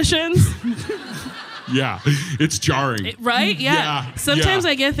auditions? Yeah, it's jarring. Right? Yeah. Yeah, Sometimes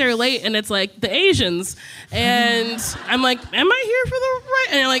yeah. I get there late and it's like the Asians. And I'm like, am I here for the right?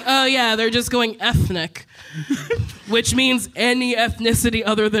 And you're like, oh yeah, they're just going ethnic. Which means any ethnicity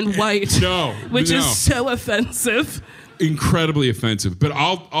other than white. No. Which no. is so offensive. Incredibly offensive. But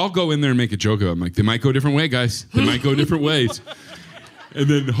I'll go in there and make a joke of it. I'm like, they might go a different way, guys. They might go different ways. And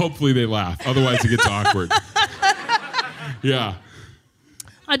then hopefully they laugh. Otherwise it gets awkward. Yeah.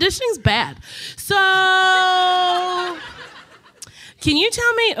 Auditioning's bad. So, can you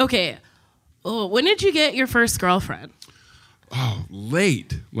tell me, okay, when did you get your first girlfriend? Oh,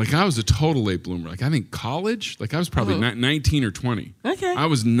 late. Like I was a total late bloomer. Like I think college. Like I was probably 19 or 20. Okay. I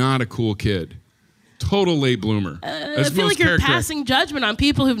was not a cool kid. Total late bloomer. I feel like you're passing judgment on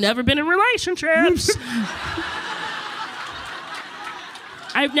people who've never been in relationships.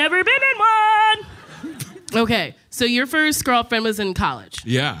 I've never been in one. Okay, so your first girlfriend was in college.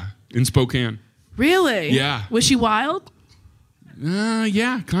 Yeah, in Spokane. Really? Yeah. Was she wild?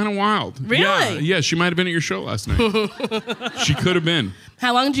 Yeah, kind of wild. Really? Yeah, she might have been at your show last night. She could have been.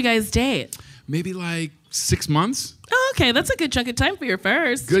 How long did you guys date? Maybe like 6 months. Oh, okay, that's a good chunk of time for your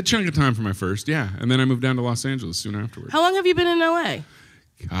first. Good chunk of time for my first, yeah. And then I moved down to Los Angeles soon afterwards. How long have you been in LA?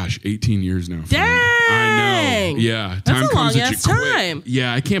 Gosh, 18 years now. Dang! I know. Yeah. That's Time a comes at you long-ass quick. time.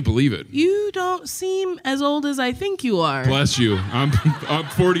 Yeah, I can't believe it. You don't seem as old as I think you are. Bless you. I'm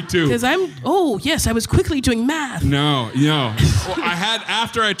 42. Because I was quickly doing math. No. Well,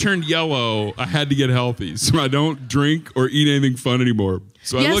 after I turned yellow, I had to get healthy. So I don't drink or eat anything fun anymore.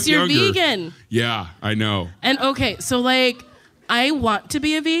 So I look you're younger. vegan. Yeah, I know. And okay, so like, I want to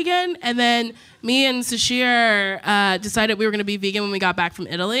be a vegan, and then me and Sashir decided we were going to be vegan when we got back from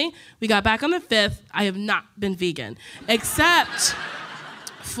Italy. We got back on the 5th. I have not been vegan, except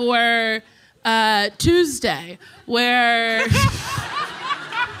for Tuesday, where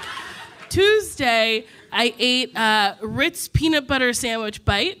Tuesday I ate Ritz peanut butter sandwich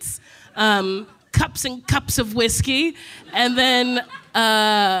bites, cups and cups of whiskey, and then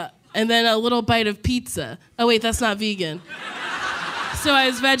a little bite of pizza. Oh wait, that's not vegan. So I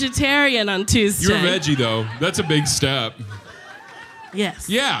was vegetarian on Tuesday. You're a veggie, though. That's a big step. Yes.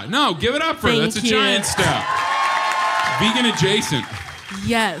 Yeah, no, give it up for her. Thank That's a you. giant step. Vegan adjacent.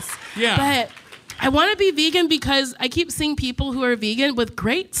 Yes. Yeah. But I want to be vegan because I keep seeing people who are vegan with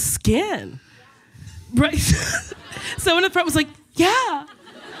great skin. Right. Someone in the front was like, Yeah.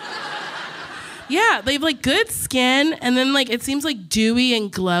 Yeah, they have like good skin, and then like it seems like dewy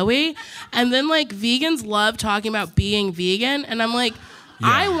and glowy, and then like vegans love talking about being vegan, and I'm like,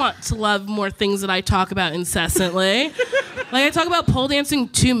 I want to love more things that I talk about incessantly. Like I talk about pole dancing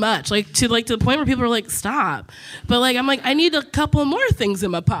too much, like to the point where people are like, stop. But like I'm like, I need a couple more things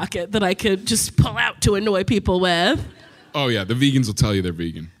in my pocket that I could just pull out to annoy people with. Oh, yeah. The vegans will tell you they're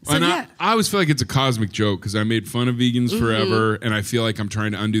vegan. So, and yeah. I always feel like it's a cosmic joke because I made fun of vegans forever, and I feel like I'm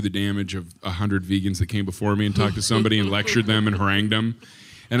trying to undo the damage of 100 vegans that came before me and talked to somebody and lectured them and harangued them.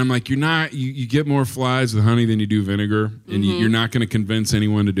 And I'm like, you get more flies with honey than you do vinegar, and you're not going to convince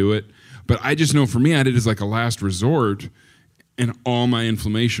anyone to do it. But I just know for me, I did it as like a last resort, and all my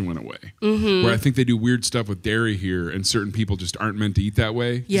inflammation went away. Where I think they do weird stuff with dairy here, and certain people just aren't meant to eat that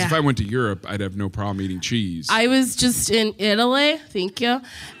way. 'Cause Yeah. if I went to Europe, I'd have no problem eating cheese. I was just in Italy, thank you,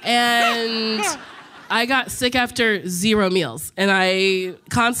 and I got sick after 0 meals. And I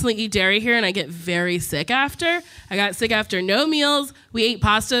constantly eat dairy here, and I get very sick after. I got sick after no meals. We ate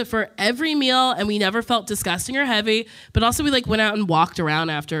pasta for every meal, and we never felt disgusting or heavy. But also, we like went out and walked around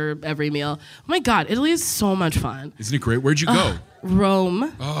after every meal. Oh my God, Italy is so much fun. Isn't it great? Where'd you go?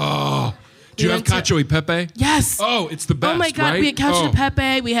 Rome. Oh, do you We have went to- cacio e pepe? Yes. Oh, it's the best, Oh my God, right? we had cacio Oh. e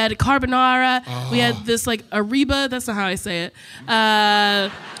pepe, we had carbonara, we had this like ariba, that's not how I say it.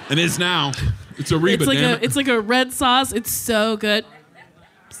 It is now. It's a Reba, damn it. It's like a red sauce. It's so good.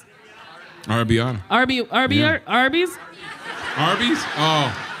 Arrabbiata. Arby's? Arby's?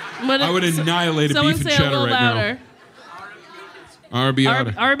 Oh, I would annihilate a someone beef and say cheddar a little right louder. now.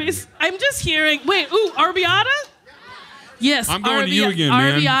 Arrabbiata. Arby's? I'm just hearing, wait, arrabbiata? Yes, I'm going to you again,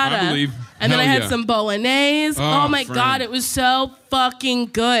 man. arrabbiata. I believe. And then I Hell had yeah. some bolognese. Oh, Oh my friend. God, it was so fucking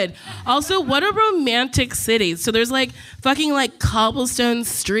good. Also, what a romantic city. So there's like fucking like cobblestone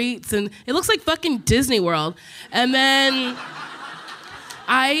streets, and it looks like fucking Disney World. And then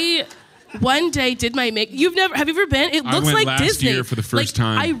I one day did my make. Have you ever been? It I looks went like last Disney. year for the first Like,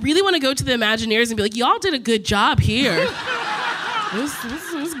 time. I really want to go to the Imagineers and be like, y'all did a good job here.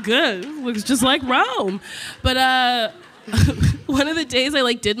 This was good. It looks just like Rome. But one of the days I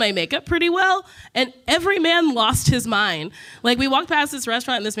like did my makeup pretty well, and every man lost his mind. Like we walked past this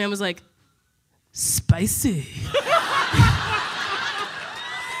restaurant, and this man was like, spicy.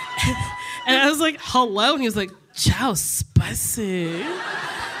 And I was like, hello, and he was like, ciao, spicy.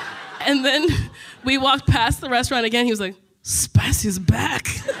 And then we walked past the restaurant again. He was like, spicy's back.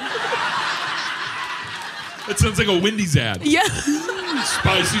 That sounds like a Wendy's ad. Yeah.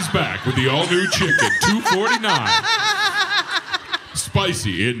 Spicy's back with the all-new chicken, $2.49.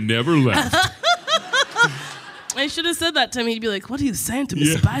 Spicy, it never left. I should have said that to him. He'd be like, what are you saying to me,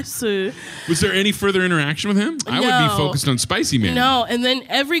 Yeah. spicy? Was there any further interaction with him? I would No. be focused on Spicy Man. No, and then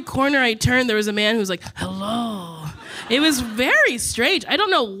every corner I turned, there was a man who was like, hello. It was very strange. I don't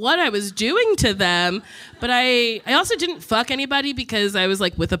know what I was doing to them, but I also didn't fuck anybody because I was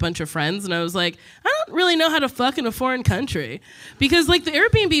like with a bunch of friends, and I was like, I don't really know how to fuck in a foreign country. Because like the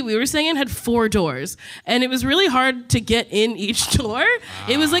Airbnb we were staying in had 4 doors, and it was really hard to get in each door.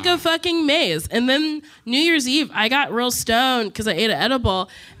 It was like a fucking maze. And then New Year's Eve, I got real stoned because I ate an edible,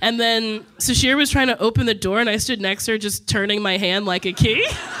 and then Sashir was trying to open the door, and I stood next to her just turning my hand like a key.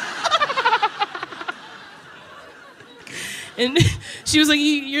 And she was like,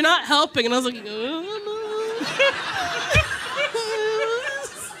 you're not helping. And I was like,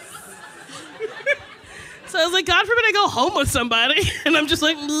 So I was like, God forbid I go home with somebody. And I'm just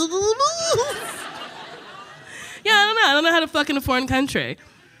like, yeah, I don't know how to fuck in a foreign country.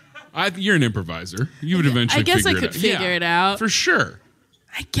 You're an improviser. You would eventually I guess I figure it could out. figure it out. For sure.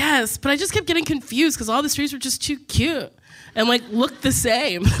 I guess, but I just kept getting confused because all the streets were just too cute and like looked the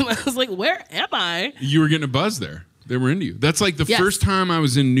same. And I was like, where am I? You were getting a buzz there. They were into you. That's like the Yes. first time I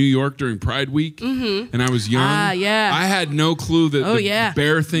was in New York during Pride Week, and I was young. Ah, yeah. I had no clue that Oh, the yeah.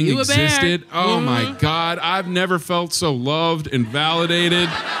 bear thing You a bear. existed. Oh my God, I've never felt so loved and validated.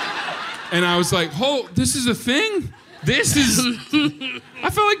 And I was like, "Oh, this is a thing. This is." I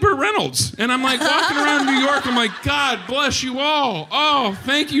felt like Burt Reynolds, and I'm like walking around New York. I'm like, God bless you all. Oh,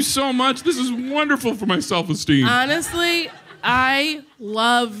 thank you so much. This is wonderful for my self-esteem. Honestly, I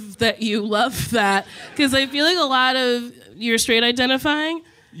love that you love that because I feel like a lot of you're straight identifying.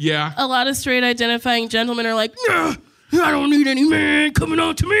 Yeah. A lot of straight identifying gentlemen are like, nah, I don't need any man coming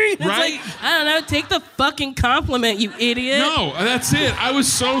on to me. It's Right? like, I don't know, take the fucking compliment, you idiot. No, that's it. I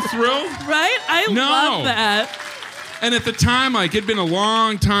was so thrilled. Right? I No. love that. And at the time, like it'd been a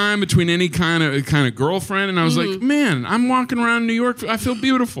long time between any kind of girlfriend, and I was like, man, I'm walking around New York. I feel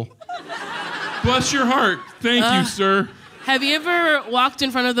beautiful. Bless your heart. Thank you, sir. Have you ever walked in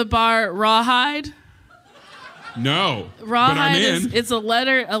front of the bar Rawhide? No. But I'm Rawhide in. it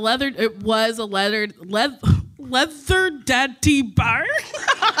was a leather daddy bar.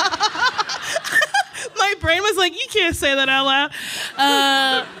 My brain was like, you can't say that out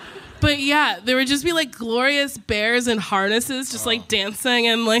loud. But yeah, there would just be like glorious bears in harnesses just like dancing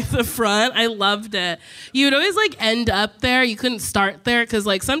in like the front. I loved it. You would always like end up there. You couldn't start there because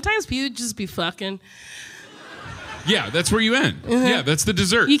like sometimes people would just be fucking. Yeah, that's where you end. Yeah, that's the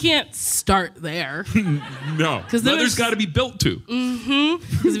dessert. You can't start there. No. Because then there's got to be built to.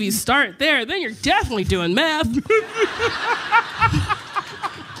 Because if you start there, then you're definitely doing meth.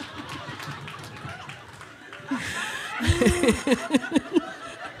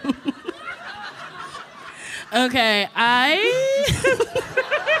 Okay, I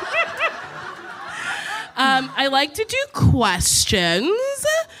like to do questions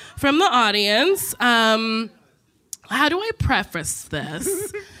from the audience. How do I preface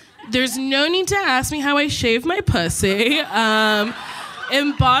this? There's no need to ask me how I shave my pussy.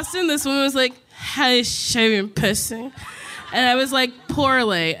 In Boston, this woman was like, how do you shave your pussy? And I was like,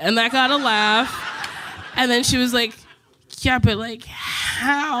 poorly. And that got a laugh. And then she was like, yeah, but like,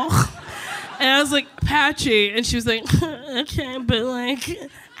 how? And I was like, patchy. And she was like, okay, but like,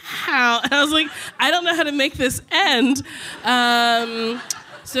 how? And I was like, I don't know how to make this end.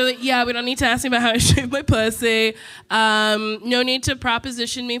 So yeah, we don't need to ask me about how I shave my pussy. No need to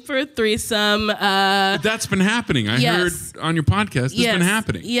proposition me for a threesome. That's been happening. I heard on your podcast it's been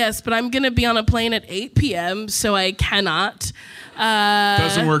happening. Yes, but I'm going to be on a plane at 8 p.m., so I cannot.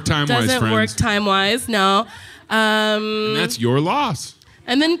 Doesn't work time-wise, Doesn't work time-wise, no. And that's your loss.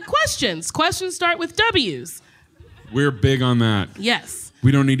 And then questions. Questions start with W's. We're big on that. Yes.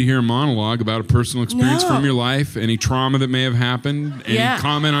 We don't need to hear a monologue about a personal experience from your life, any trauma that may have happened, any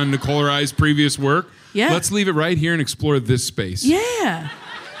comment on Nicole or I's previous work. Yeah. Let's leave it right here and explore this space. Yeah.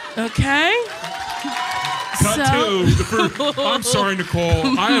 Okay. I'm sorry,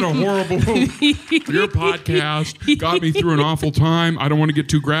 Nicole. I had a horrible... Your podcast got me through an awful time. I don't want to get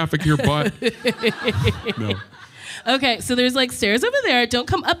too graphic here, but... No. Okay, so there's like stairs over there. Don't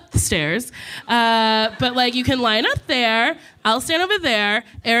come up the stairs. But like you can line up there. I'll stand over there.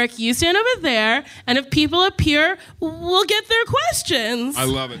 Eric, you stand over there. And if people appear, we'll get their questions. I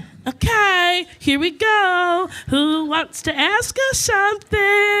love it. Okay, here we go. Who wants to ask us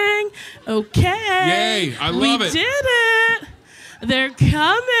something? Okay. Yay, I love it. We did it. They're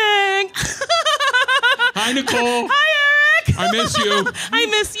coming. Hi, Nicole. Hi, Eric. I miss you. I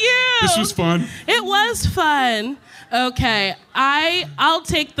miss you. This was fun. It was fun. Okay, I'll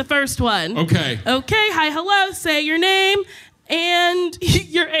take the first one. Okay. Okay, hi, hello, say your name and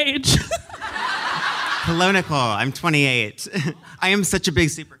your age. Hello, Nicole. I'm 28. I am such a big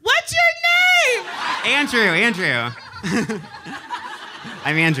super... What's your name? Andrew.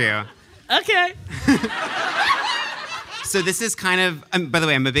 I'm Andrew. Okay. So this is kind of... by the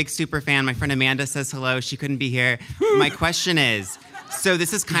way, I'm a big super fan. My friend Amanda says hello. She couldn't be here. My question is... So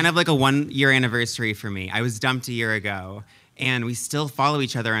this is kind of like a 1-year anniversary for me. I was dumped a year ago, and we still follow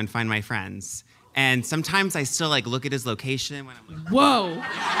each other on Find My Friends. And sometimes I still like look at his location when I'm like, whoa.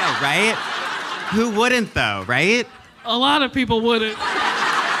 Yeah, right? Who wouldn't though, right? A lot of people wouldn't.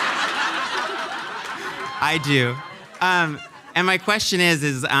 I do. And my question is,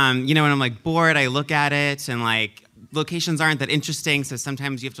 when I'm like bored, I look at it and like locations aren't that interesting. So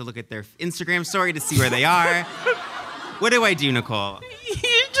sometimes you have to look at their Instagram story to see where they are. What do I do, Nicole?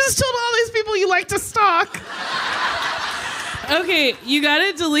 You just told all these people you like to stalk. Okay, you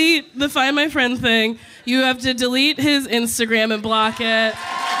gotta delete the Find My Friend thing. You have to delete his Instagram and block it.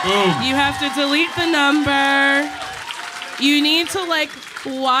 Boom. You have to delete the number. You need to like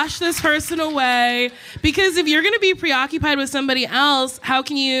wash this person away. Because if you're gonna be preoccupied with somebody else, how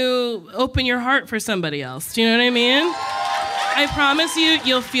can you open your heart for somebody else? Do you know what I mean? I promise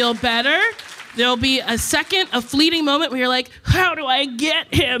you'll feel better. There'll be a fleeting moment where you're like, how do I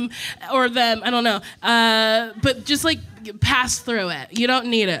get him or them? I don't know. But just like pass through it. You don't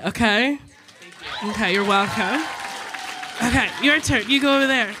need it, okay? Okay, you're welcome. Okay, your turn. You go over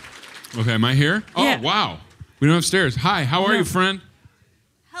there. Okay, am I here? Yeah. Oh, wow. We don't have stairs. Hi, how are you, friend?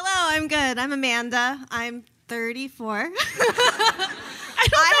 Hello, I'm good. I'm Amanda. I'm 34. I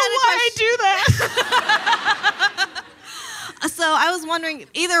don't know why I do that. So I was wondering,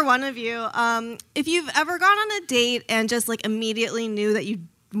 either one of you, if you've ever gone on a date and just like immediately knew that you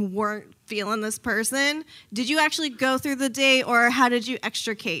weren't feeling this person, did you actually go through the date or how did you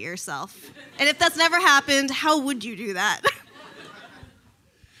extricate yourself? And if that's never happened, how would you do that?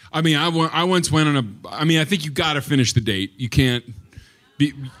 I mean, I once went on I think you got to finish the date. You can't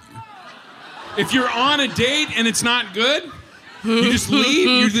be... If you're on a date and it's not good, You just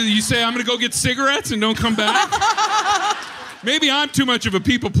leave? You say, I'm going to go get cigarettes and don't come back? Maybe I'm too much of a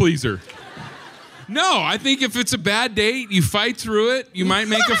people pleaser. No, I think if it's a bad date, you fight through it. You might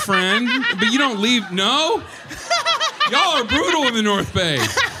make a friend, but you don't leave. No? Y'all are brutal in the North Bay.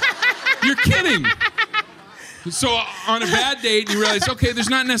 You're kidding. So on a bad date, you realize, okay, there's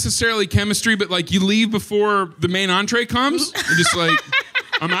not necessarily chemistry, but like you leave before the main entree comes. You're just like,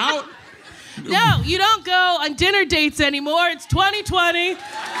 I'm out. No, you don't go on dinner dates anymore. It's 2020.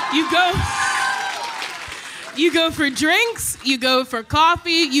 You go for drinks, you go for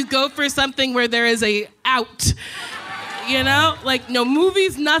coffee, you go for something where there is a out. You know? Like, no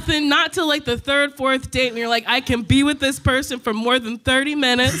movies, nothing, not till like the third, fourth date, and you're like, I can be with this person for more than 30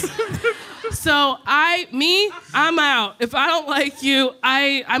 minutes. So I'm out. If I don't like you,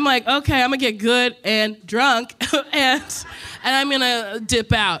 I'm like, okay, I'm gonna get good and drunk and I'm gonna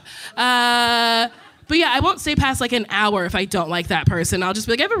dip out. But yeah, I won't stay past like an hour if I don't like that person. I'll just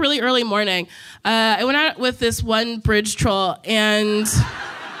be like, I have a really early morning. I went out with this one bridge troll and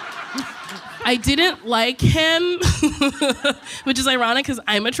I didn't like him, which is ironic because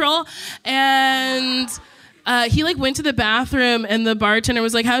I'm a troll. And he like went to the bathroom and the bartender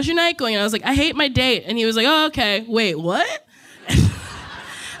was like, how's your night going? And I was like, I hate my date. And he was like, oh, okay. Wait, what?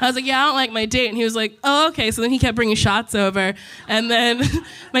 I was like, yeah, I don't like my date. And he was like, oh, okay. So then he kept bringing shots over. And then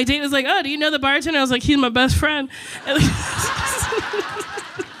my date was like, oh, do you know the bartender? I was like, he's my best friend.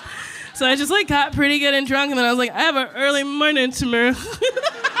 So I just like got pretty good and drunk. And then I was like, I have an early morning tomorrow.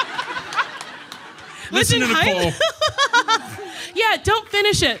 Listen to Nicole. Yeah, don't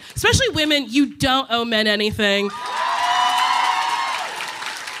finish it. Especially women, you don't owe men anything.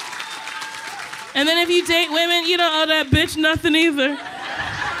 And then if you date women, you don't owe that bitch nothing either.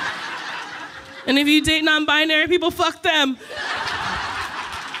 And if you date non-binary people, fuck them.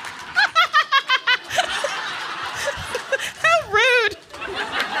 How rude.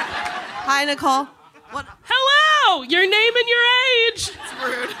 Hi, Nicole. What? Hello, your name and your age. It's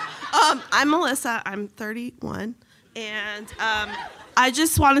rude. I'm Melissa. I'm 31. And I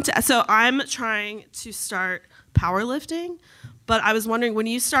just wanted to, so I'm trying to start powerlifting, but I was wondering, when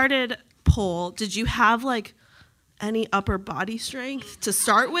you started pole, did you have like any upper body strength to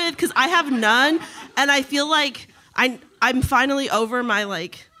start with? Because I have none, and I feel like I'm finally over my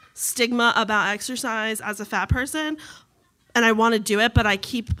like stigma about exercise as a fat person, and I want to do it, but I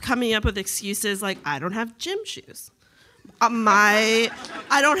keep coming up with excuses like I don't have gym shoes. I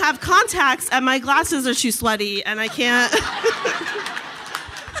don't have contacts, and my glasses are too sweaty, and I can't.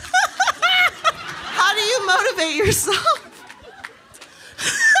 How do you motivate yourself?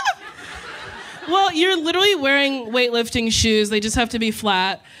 Well, you're literally wearing weightlifting shoes. They just have to be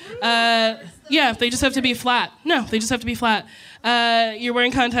flat. Yeah, they just have to be flat. No, they just have to be flat. You're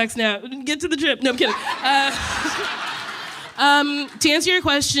wearing contacts now. Get to the gym. No, I'm kidding. To answer your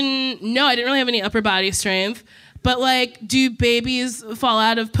question, no, I didn't really have any upper body strength. But, like, do babies fall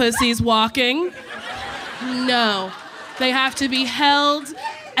out of pussies walking? No. They have to be held,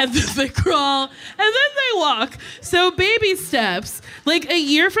 and then they crawl, and then they walk. So baby steps. Like,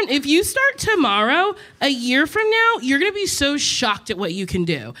 if you start tomorrow, a year from now, you're going to be so shocked at what you can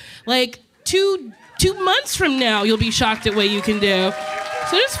do. Like, two months from now, you'll be shocked at what you can do.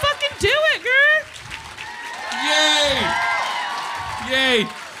 So just fucking do it, girl. Yay!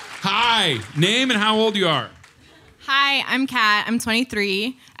 Hi. Name and how old you are. Hi, I'm Kat. I'm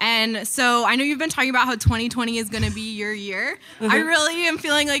 23. And so I know you've been talking about how 2020 is going to be your year. I really am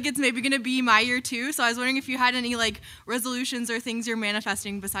feeling like it's maybe going to be my year too. So I was wondering if you had any like resolutions or things you're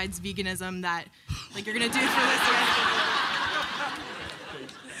manifesting besides veganism that like you're going to do for this year.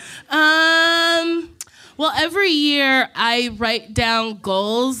 Well, every year I write down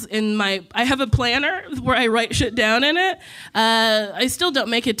goals I have a planner where I write shit down in it. I still don't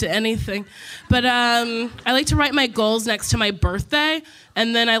make it to anything, but I like to write my goals next to my birthday,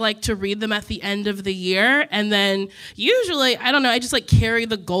 and then I like to read them at the end of the year, and then usually, I don't know, I just like carry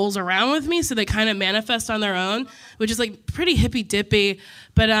the goals around with me so they kind of manifest on their own, which is like pretty hippy-dippy,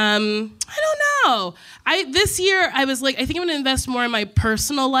 but I don't know. This year, I was like, I think I'm gonna invest more in my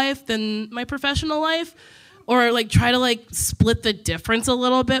personal life than my professional life, or like try to like split the difference a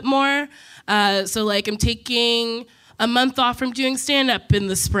little bit more. So like I'm taking a month off from doing stand-up in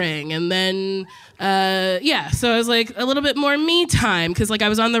the spring, and then so I was like a little bit more me time, because like I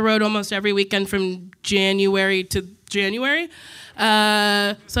was on the road almost every weekend from January to January. So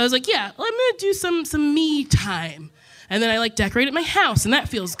I was like, yeah, I'm gonna do some me time. And then I like decorated my house, and that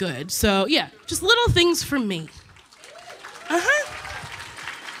feels good. So yeah, just little things for me.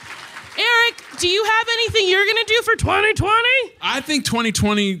 Eric, do you have anything you're gonna do for 2020? I think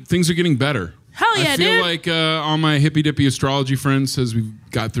 2020 things are getting better. Hell yeah, I feel dude. like all my hippy dippy astrology friends says we've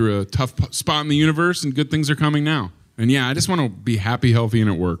got through a tough spot in the universe and good things are coming now. And yeah, I just want to be happy, healthy, and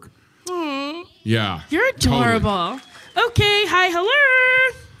at work. Yeah. You're adorable. Okay, hi,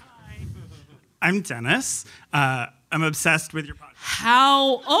 hello. I'm Dennis. I'm obsessed with your podcast.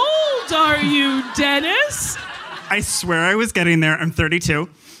 How old are you, Dennis? I swear I was getting there. I'm 32.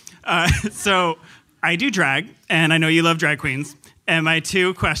 So I do drag, and I know you love drag queens. And my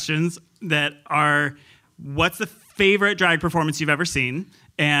two questions that are, what's the favorite drag performance you've ever seen?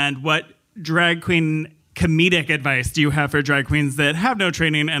 And what drag queen comedic advice do you have for drag queens that have no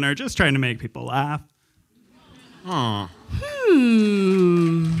training and are just trying to make people laugh? Aw.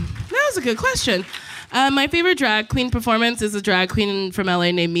 That was a good question. My favorite drag queen performance is a drag queen from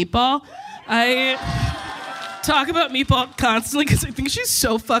LA named Meatball. I talk about Meatball constantly because I think she's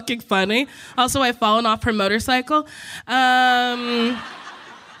so fucking funny. Also, I've fallen off her motorcycle.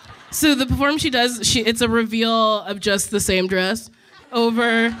 So the performance she does, it's a reveal of just the same dress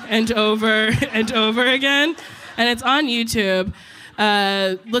over and over and over again. And it's on YouTube.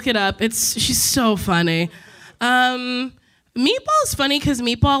 Look it up. She's so funny. Meatball's funny because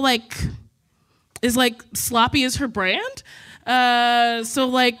Meatball is sloppy is her brand.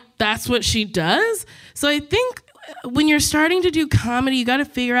 So that's what she does. So I think when you're starting to do comedy, you got to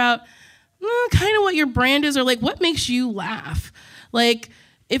figure out kind of what your brand is or what makes you laugh.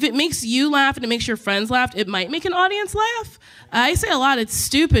 If it makes you laugh and it makes your friends laugh, it might make an audience laugh. I say a lot, it's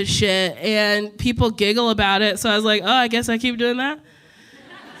stupid shit, and people giggle about it. So I was like, I guess I keep doing that.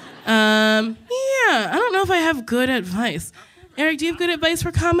 I don't know if I have good advice. Eric, do you have good advice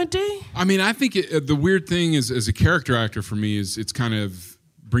for comedy? I mean, I think the weird thing is, as a character actor for me, is it's kind of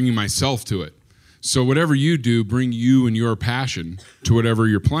bringing myself to it. So whatever you do, bring you and your passion to whatever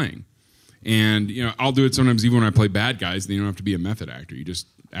you're playing. And, I'll do it sometimes even when I play bad guys. Then you don't have to be a method actor. You just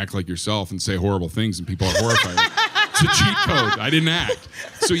act like yourself and say horrible things and people are horrified. It's a cheat code. I didn't act.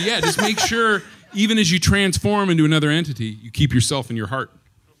 So yeah, just make sure, even as you transform into another entity, you keep yourself in your heart.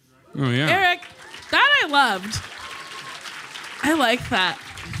 Oh, yeah. Eric, that I loved. I like that.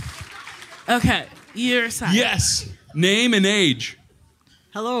 Okay, your side. Yes. Name and age.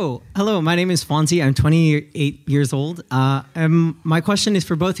 Hello. My name is Fonzie. I'm 28 years old. My question is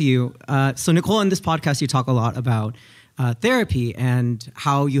for both of you. So Nicole, in this podcast, you talk a lot about therapy and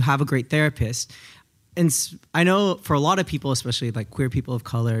how you have a great therapist. And I know for a lot of people, especially queer people of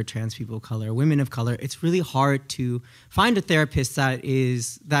color, trans people of color, women of color, it's really hard to find a therapist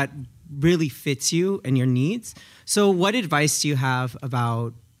that really fits you and your needs. So what advice do you have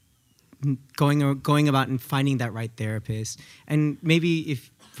about going about and finding that right therapist? And maybe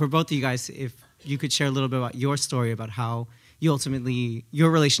if for both of you guys, if you could share a little bit about your story about how you ultimately,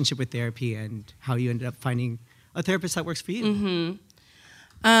 your relationship with therapy and how you ended up finding a therapist that works for you. Mm-hmm.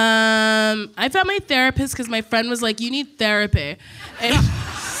 I found my therapist because my friend was like, you need therapy.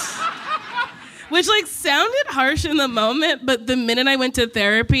 Which sounded harsh in the moment, but the minute I went to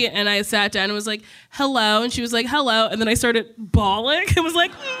therapy and I sat down and was like, hello, and she was like, hello, and then I started bawling. I was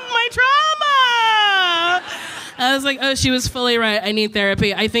like, my trauma! I was like, oh, she was fully right. I need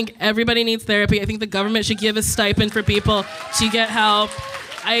therapy. I think everybody needs therapy. I think the government should give a stipend for people to get help.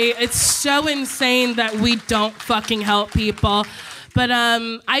 It's so insane that we don't fucking help people. But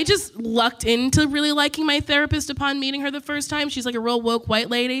I just lucked into really liking my therapist upon meeting her the first time. She's a real woke white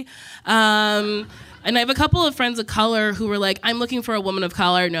lady. And I have a couple of friends of color who were like, I'm looking for a woman of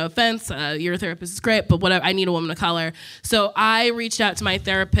color. No offense, your therapist is great, but whatever, I need a woman of color. So I reached out to my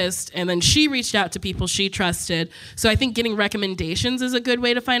therapist, and then she reached out to people she trusted. So I think getting recommendations is a good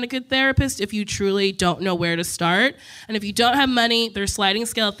way to find a good therapist if you truly don't know where to start. And if you don't have money, there's sliding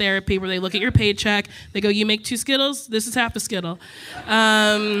scale therapy where they look at your paycheck. They go, you make 2 Skittles? This is half a Skittle.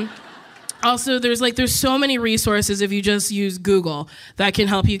 Also, there's so many resources if you just use Google that can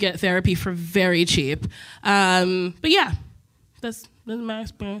help you get therapy for very cheap. But yeah, that's my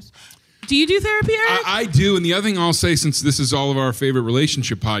experience. Do you do therapy, Eric? I do, and the other thing I'll say, since this is all of our favorite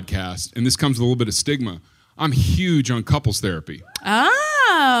relationship podcast, and this comes with a little bit of stigma, I'm huge on couples therapy.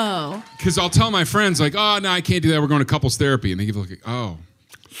 Oh. Because I'll tell my friends, oh, no, I can't do that. We're going to couples therapy. And they give oh,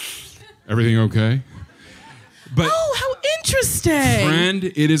 everything okay? But how interesting. Friend,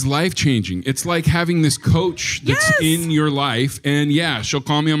 it is life-changing. It's like having this coach that's in your life, and yeah, she'll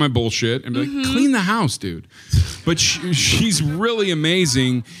call me on my bullshit and be like, clean the house, dude. But she's really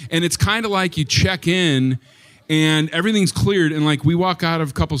amazing, and it's kind of like you check in, and everything's cleared, and we walk out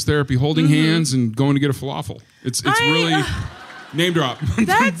of couples therapy holding hands and going to get a falafel. It's really... Name drop.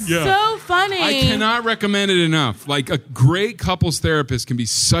 That's so funny. I cannot recommend it enough. Like, a great couples therapist can be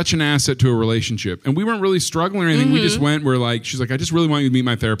such an asset to a relationship. And we weren't really struggling or anything. We just went, she's like, I just really want you to meet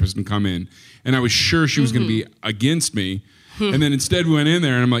my therapist and come in. And I was sure she was going to be against me. And then instead we went in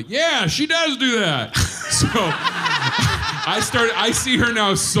there and I'm like, yeah, she does do that. So I see her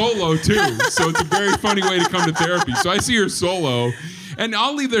now solo too. So it's a very funny way to come to therapy. So I see her solo. And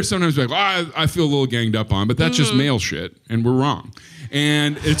I'll leave there sometimes like, I feel a little ganged up on, but that's just male shit, and we're wrong.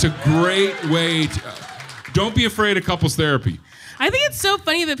 And it's a great way to... don't be afraid of couples therapy. I think it's so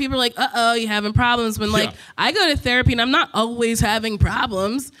funny that people are like, uh-oh, you having problems, when, like, I go to therapy and I'm not always having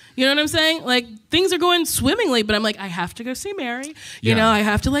problems. You know what I'm saying? Like, things are going swimmingly, but I'm like, I have to go see Mary. You know, I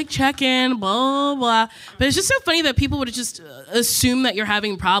have to, like, check in, blah, blah, blah. But it's just so funny that people would just assume that you're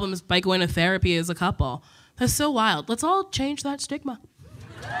having problems by going to therapy as a couple. That's so wild. Let's all change that stigma.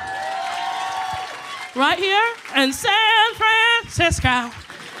 Right here in San Francisco.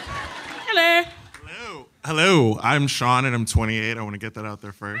 Hello. Hello, I'm Sean and I'm 28. I want to get that out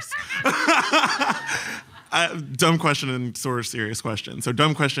there first. Dumb question and sort of serious question. So,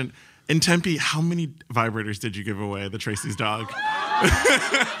 dumb question. In Tempe, how many vibrators did you give away to Tracy's dog?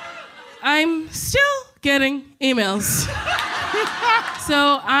 I'm still getting emails.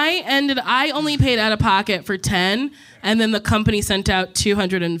 So I only paid out of pocket for 10, and then the company sent out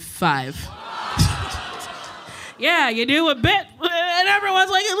 205. Yeah, you do a bit, and everyone's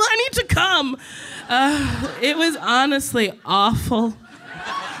like, I need to come. It was honestly awful.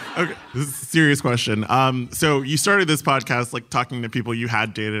 Okay, this is a serious question. So you started this podcast like talking to people you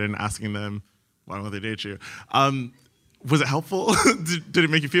had dated and asking them, why won't they date you? Was it helpful? Did it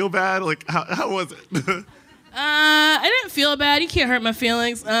make you feel bad? Like, how was it? I didn't feel bad. You can't hurt my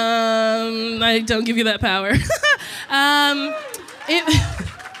feelings. I don't give you that power.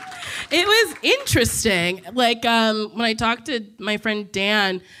 It was interesting. Like, when I talked to my friend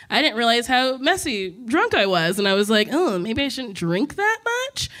Dan, I didn't realize how messy drunk I was. And I was like, oh, maybe I shouldn't drink that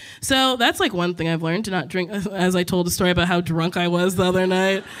much. So that's like one thing I've learned, to not drink, as I told a story about how drunk I was the other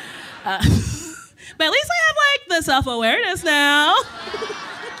night. But at least I have, like, the self-awareness now.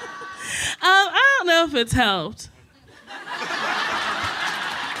 I don't know if it's helped.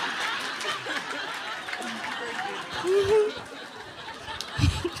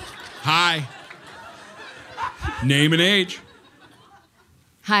 Hi. Name and age.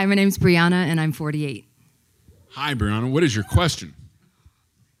 Hi, my name's Brianna, and I'm 48. Hi, Brianna. What is your question?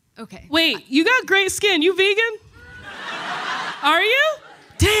 Okay. Wait, you got great skin. You vegan? Are you?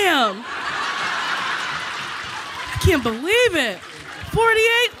 Damn. I can't believe it. 48?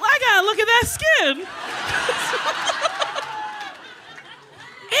 I gotta look at that skin.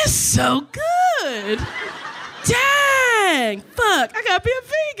 It's so good. Dang. Fuck, I gotta be a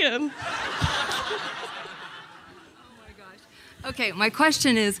vegan. Okay, my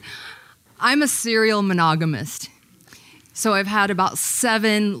question is, I'm a serial monogamist. So I've had about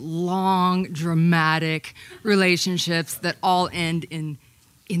 7 long, dramatic relationships that all end in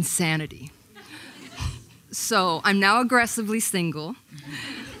insanity. So I'm now aggressively single,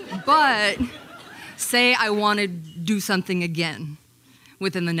 but say I want to do something again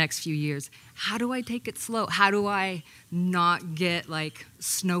within the next few years. How do I take it slow? How do I not get, like,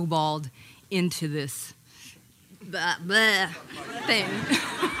 snowballed into this blah, blah thing?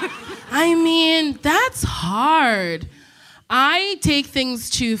 I mean, that's hard. I take things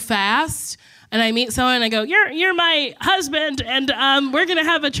too fast, and I meet someone and I go, you're my husband, and we're gonna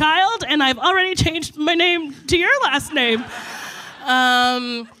have a child, and I've already changed my name to your last name.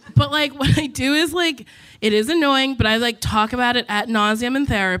 But, like, what I do is, like, it is annoying, but I, like, talk about it ad nauseum in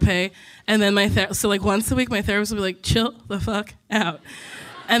therapy, and then so, like, once a week my therapist will be like, chill the fuck out.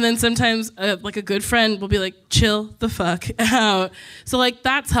 And then sometimes, like, a good friend will be like, chill the fuck out. So, like,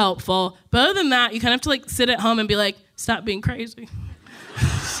 that's helpful. But other than that, you kind of have to, like, sit at home and be like, stop being crazy.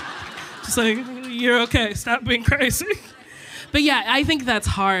 Just like, you're okay, stop being crazy. But yeah, I think that's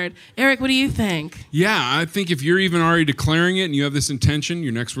hard. Eric, what do you think? Yeah, I think if you're even already declaring it and you have this intention,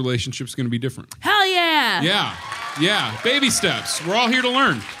 your next relationship's going to be different. Hell yeah. Yeah. Baby steps. We're all here to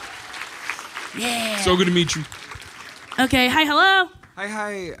learn. Yeah. So good to meet you. Okay, hi, hello.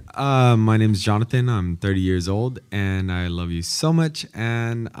 Hi. My name's Jonathan. I'm 30 years old, and I love you so much.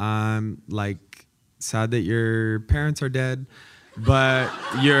 And I'm, like, sad that your parents are dead, but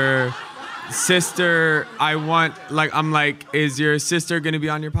your sister, I'm like, is your sister gonna be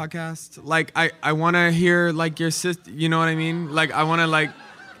on your podcast? Like, I want to hear, like, your sister, you know what I mean? Like, I want to, like,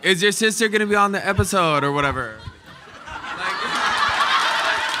 is your sister gonna be on the episode or whatever?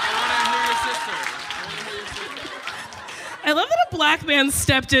 I love that a black man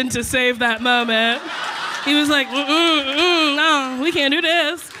stepped in to save that moment. He was like, no, we can't do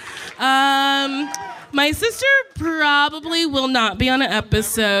this. My sister probably will not be on an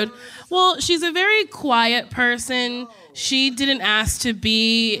episode. Well, she's a very quiet person. She didn't ask to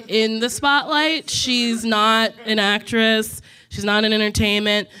be in the spotlight. She's not an actress. She's not in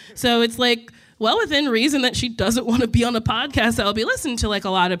entertainment. So it's like well within reason that she doesn't want to be on a podcast that will be listened to like a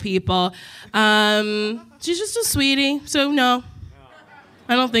lot of people. She's just a sweetie. So no,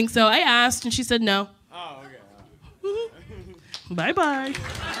 I don't think so. I asked and she said no. Oh, okay. Bye-bye.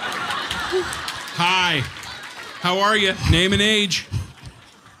 Hi. How are you? Name and age.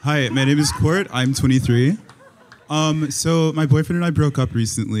 Hi, my name is Court. I'm 23. So my boyfriend and I broke up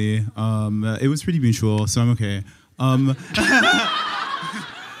recently. It was pretty mutual, so I'm okay.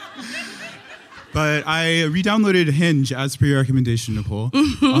 But I re-downloaded Hinge as per your recommendation, Nicole.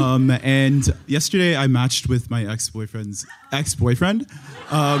 And yesterday I matched with my ex-boyfriend's ex-boyfriend.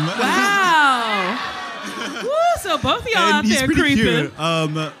 Wow. Woo, so both of y'all out there creeping. Cute.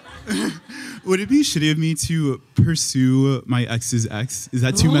 Would it be shitty of me to pursue my ex's ex? Is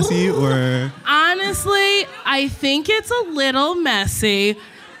that too messy or? Honestly, I think it's a little messy,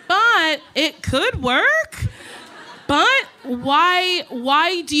 but it could work. But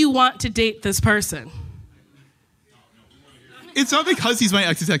why do you want to date this person? It's not because he's my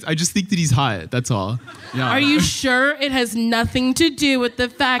ex's ex. I just think that he's hot. That's all. Yeah. Are you sure it has nothing to do with the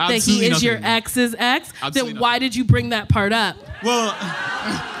fact Absolutely that he is your nothing. ex's ex? Absolutely Then why did you bring that part up? Well.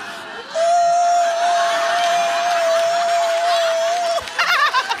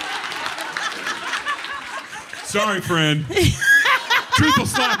 Sorry, friend. Truth will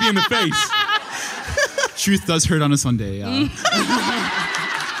slap you in the face. Truth does hurt on a Sunday, yeah.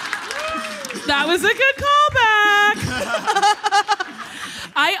 That was a good callback.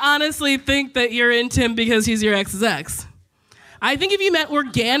 I honestly think that you're into him because he's your ex's ex. I think if you met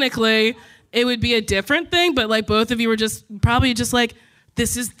organically, it would be a different thing, but like both of you were just probably just like,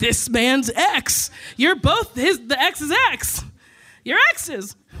 this is this man's ex. You're both the ex's ex. You're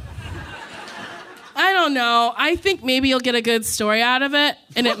exes. I don't know. I think maybe you'll get a good story out of it,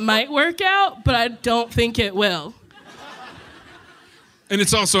 and it might work out, but I don't think it will. And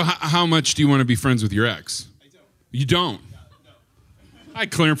it's also how much do you want to be friends with your ex? I don't. You don't? No. I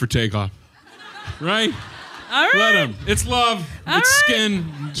clear him for takeoff. Right? All right. Let him. It's love. All it's right. skin.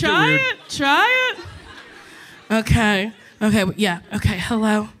 Try it. Okay. Yeah. Okay.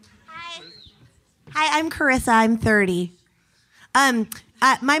 Hello. Hi, I'm Carissa. I'm 30.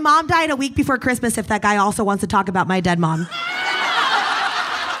 My mom died a week before Christmas, if that guy also wants to talk about my dead mom.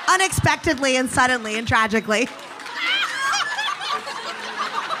 Unexpectedly and suddenly and tragically.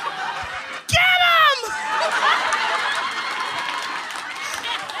 Get him!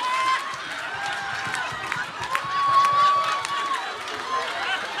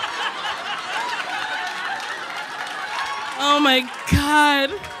 Oh my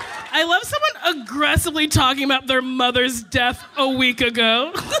God. I love someone aggressively talking about their mother's death a week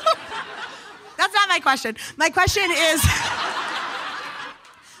ago. That's not my question. My question is,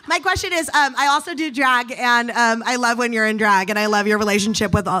 I also do drag, and I love when you're in drag, and I love your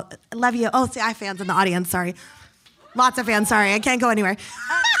relationship with all, I love you. Oh, see, I have fans in the audience, sorry. Lots of fans, sorry, I can't go anywhere.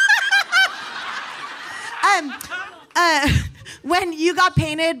 When you got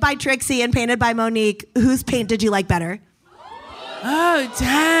painted by Trixie and painted by Monique, whose paint did you like better? Oh,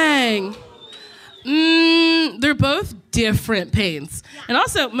 dang. They're both different paints. And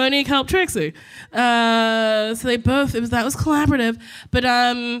also, Monique helped Trixie. So they both, that was collaborative. But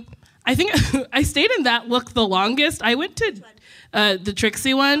I think I stayed in that look the longest. I went to the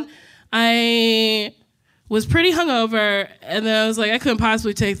Trixie one. I was pretty hungover, and then I was like, I couldn't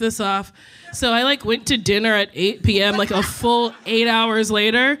possibly take this off. So I went to dinner at 8 p.m., a full 8 hours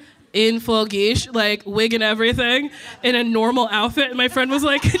later, in full geesh, wig and everything, in a normal outfit. And my friend was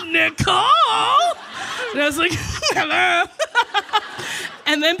like, Nicole! And I was like, hello.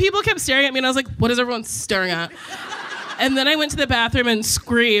 And then people kept staring at me, and I was like, what is everyone staring at? And then I went to the bathroom and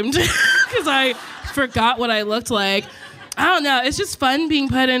screamed because I forgot what I looked like. I don't know. It's just fun being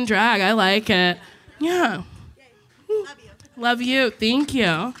put in drag. I like it. Yeah. Love you. Love you. Thank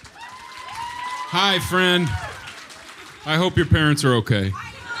you. Hi, friend. I hope your parents are okay.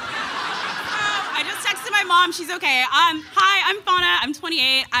 I just texted my mom. She's okay. Hi, I'm Fauna. I'm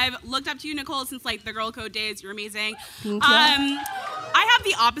 28. I've looked up to you, Nicole, since the Girl Code days. You're amazing. Thank you. I have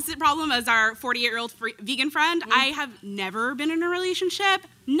the opposite problem as our 48-year-old vegan friend. I have never been in a relationship,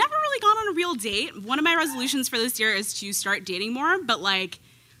 never really gone on a real date. One of my resolutions for this year is to start dating more, but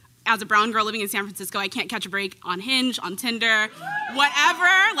as a brown girl living in San Francisco, I can't catch a break on Hinge, on Tinder, whatever.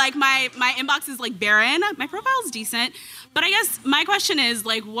 Like my inbox is like barren. My profile's decent. But I guess my question is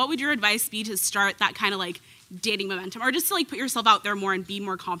like, what would your advice be to start that kind of like dating momentum, or just to like put yourself out there more and be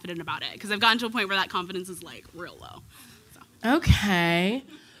more confident about it? Because I've gotten to a point where that confidence is like real low. Okay.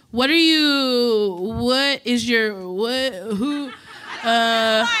 What is your, who,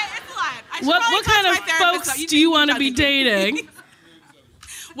 what kind of folks do you want to be dating?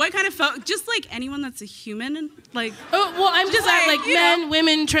 What kind of folks? Just like anyone that's a human, and like. Oh well, I'm just like men,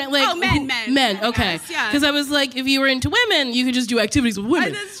 women, men. Okay. Yes, yeah. Because I was like, if you were into women, you could just do activities with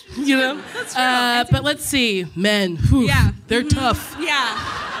women. You know. That's true. But let's see, men. Whew, Yeah. They're tough. Yeah.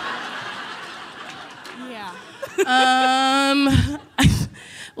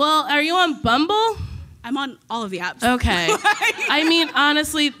 Well, are you on Bumble? I'm on all of the apps. Okay. I mean,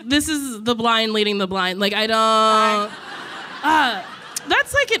 honestly, this is the blind leading the blind. Like, I don't.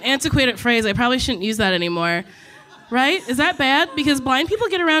 That's like an antiquated phrase. I probably shouldn't use that anymore. Right? Is that bad? Because blind people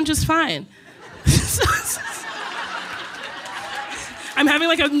get around just fine. I'm having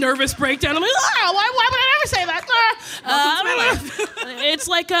like a nervous breakdown. I'm like, why would I ever say that? It's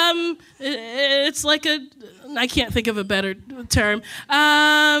like a, I can't think of a better term.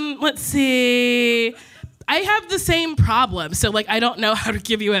 Let's see. I have the same problem, so like I don't know how to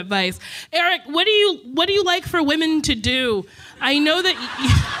give you advice. Eric, what do you like for women to do? I know that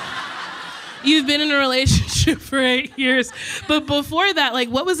you've been in a relationship for 8 years, but before that, like,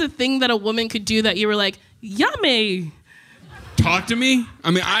 what was a thing that a woman could do that you were like, yummy? Talk to me? I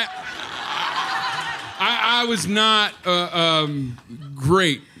mean, I was not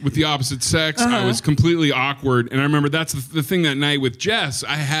great with the opposite sex. I was completely awkward. And I remember that's the thing that night with Jess.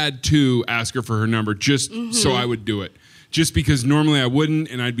 I had to ask her for her number just so I would do it. Just because normally I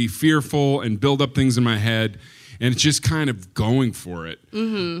wouldn't, and I'd be fearful and build up things in my head. And it's just kind of going for it.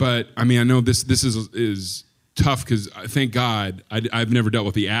 But, I mean, I know this is tough because thank God I've never dealt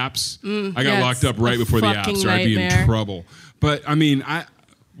with the apps. I got locked up right before the apps, or I'd be in trouble. But I mean,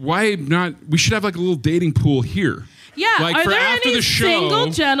 why not? We should have like a little dating pool here. Yeah. Like Are for there after any the show. single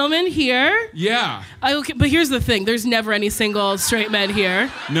gentlemen here? Yeah. Okay, but here's the thing: there's never any single straight men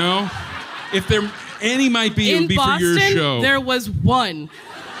here. No. If there any might be, it would be Boston, for your show. There was one.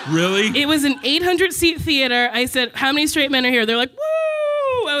 Really? It was an 800-seat theater. I said, "How many straight men are here?" They're like,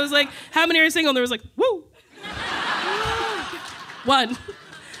 "Woo!" I was like, "How many are single?" And there was like, "Woo." One.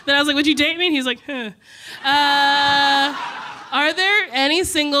 Then I was like, "Would you date me?" And he's like, "Huh." Are there any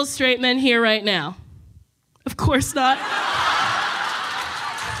single straight men here right now? Of course not.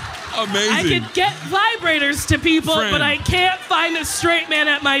 Amazing. I could get vibrators to people, but I can't find a straight man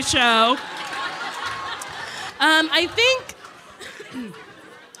at my show. I think...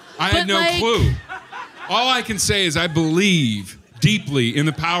 I had no clue. All I can say is I believe deeply in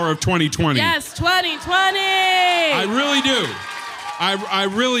the power of 2020. Yes, 2020! I really do. I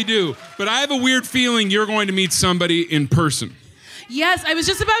really do. But I have a weird feeling you're going to meet somebody in person. Yes, I was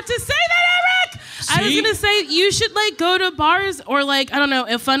just about to say that, Eric! See? I was going to say you should like go to bars or like, I don't know,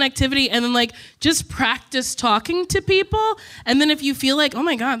 a fun activity and then like just practice talking to people. And then if you feel like, oh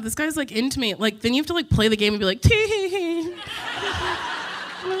my God, this guy's like into me, like then you have to like play the game and be like, tee.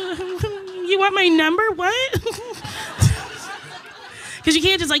 You want my number? What? Because you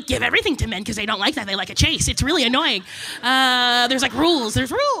can't just like give everything to men because they don't like that. They like a chase. It's really annoying. There's like rules.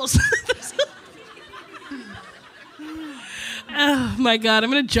 There's rules. Oh my God, I'm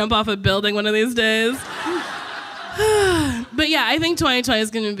gonna jump off a building one of these days. But yeah, I think 2020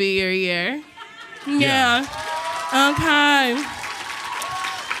 is gonna be your year. Yeah. Okay.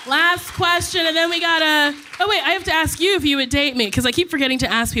 Last question, and then we gotta... Oh wait, I have to ask you if you would date me, because I keep forgetting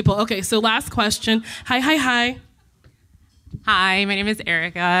to ask people. Okay, so last question. Hi. Hi, my name is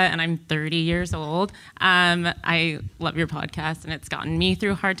Erica, and I'm 30 years old. I love your podcast, and it's gotten me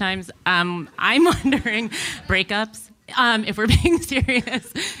through hard times. I'm wondering, breakups, if we're being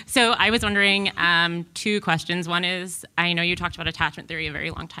serious. So I was wondering two questions. One is, I know you talked about attachment theory a very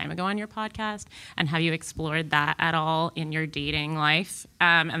long time ago on your podcast, and have you explored that at all in your dating life?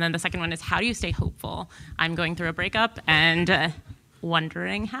 And then the second one is, how do you stay hopeful? I'm going through a breakup and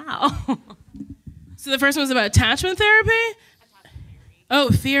wondering how. So the first one was about attachment therapy? Oh,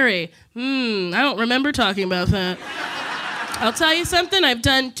 theory. I don't remember talking about that. I'll tell you something, I've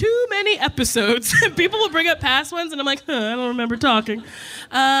done too many episodes. People will bring up past ones, and I'm like, I don't remember talking.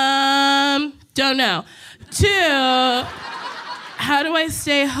 Don't know. 2, how do I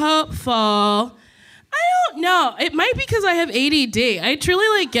stay hopeful? I don't know. It might be because I have ADD. I truly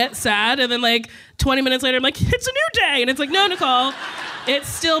like get sad, and then like 20 minutes later, I'm like, it's a new day. And it's like, no, Nicole, it's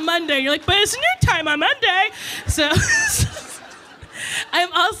still Monday. You're like, but it's a new time on Monday. So...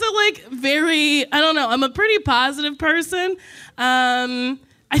 I'm also like very, I don't know, I'm a pretty positive person. I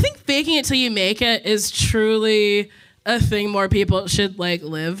think faking it till you make it is truly a thing more people should like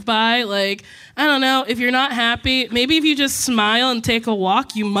live by. Like, I don't know, if you're not happy, maybe if you just smile and take a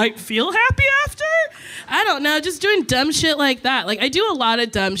walk, you might feel happy after. I don't know, just doing dumb shit like that. Like, I do a lot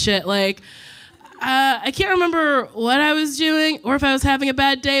of dumb shit. Like, I can't remember what I was doing or if I was having a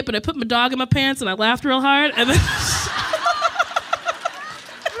bad day, but I put my dog in my pants and I laughed real hard, and then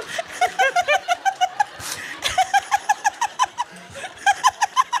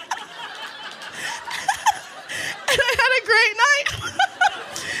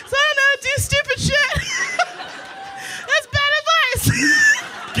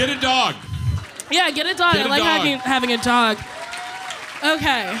Get a dog. Yeah, get a dog. Get I like a dog. having a dog.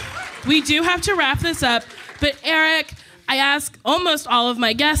 Okay, we do have to wrap this up, but Eric, I ask almost all of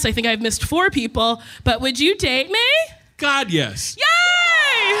my guests, I think I've missed 4 people, but would you date me? God, yes.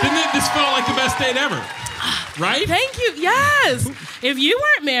 Yay! This felt like the best date ever, right? Thank you, yes. If you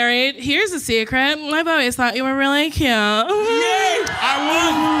weren't married, here's a secret. I've always thought you were really cute. Yay!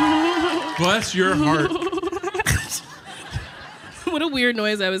 I won. Bless your heart. What a weird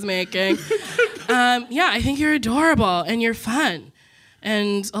noise I was making. Yeah, I think you're adorable and you're fun.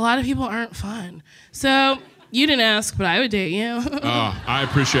 And a lot of people aren't fun. So you didn't ask, but I would date you. Oh, I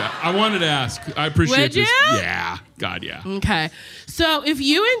appreciate it. I wanted to ask. I appreciate Would this. you? Yeah. God, yeah. Okay. So if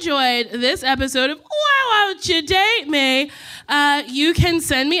you enjoyed this episode of Why Won't You Date Me, you can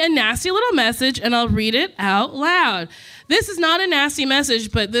send me a nasty little message and I'll read it out loud. This is not a nasty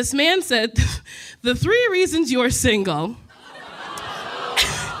message, but this man said, the 3 reasons you're single.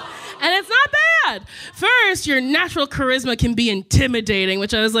 And it's not bad. First, your natural charisma can be intimidating,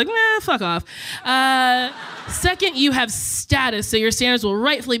 which I was like, fuck off. Second, you have status, so your standards will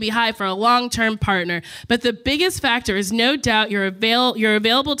rightfully be high for a long-term partner. But the biggest factor is no doubt your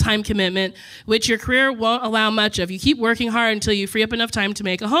available time commitment, which your career won't allow much of. You keep working hard until you free up enough time to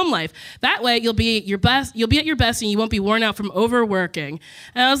make a home life. That way, you'll be at your best, and you won't be worn out from overworking.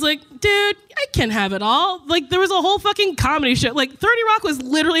 And I was like, dude, I can have it all. Like, there was a whole fucking comedy show. Like, 30 Rock was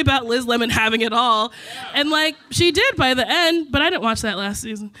literally about Liz Lemon having it all. And, like, she did by the end, but I didn't watch that last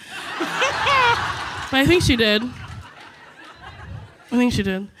season. But I think she did.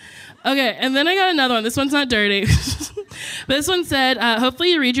 Okay, and then I got another one. This one's not dirty. But this one said,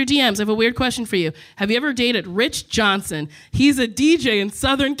 hopefully you read your DMs. I have a weird question for you. Have you ever dated Rich Johnson? He's a DJ in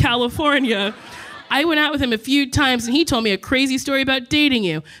Southern California. I went out with him a few times, and he told me a crazy story about dating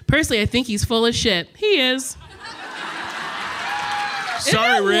you. Personally, I think he's full of shit. He is.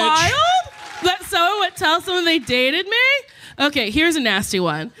 Sorry, Rich. Wild? That someone would tell someone they dated me? Okay, here's a nasty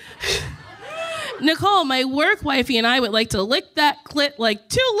one. Nicole, my work wifey and I would like to lick that clit like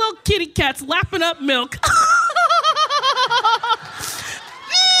 2 little kitty cats lapping up milk. Give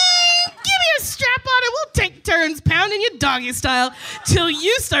me a strap on and we'll take turns pounding you doggy style till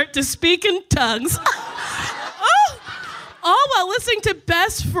you start to speak in tongues. All while listening to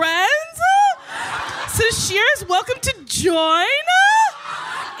Best Friends? So Shear's welcome to join?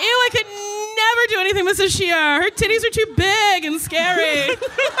 Ew, I could never do anything with Sashir. Her titties are too big and scary.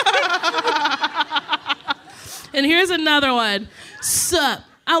 And here's another one. Sup,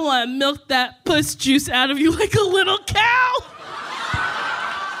 I want to milk that puss juice out of you like a little cow.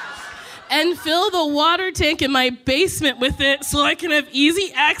 And fill the water tank in my basement with it so I can have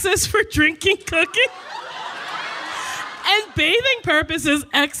easy access for drinking, cooking, and bathing purposes,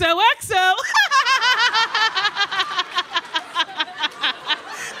 XOXO.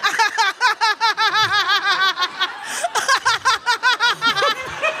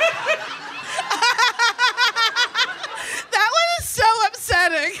 That one is so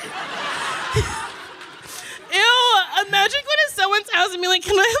upsetting. Ew, imagine going to someone's house and be like,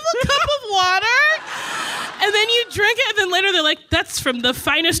 can I have a cup of water? And then you drink it, and then later they're like, that's from the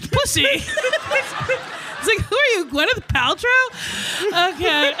finest pussy. It's like, who are you, Gwyneth Paltrow?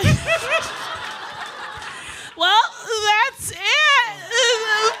 Okay. Well, that's it.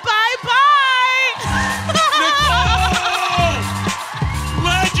 Bye-bye.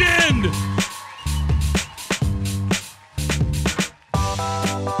 Legend!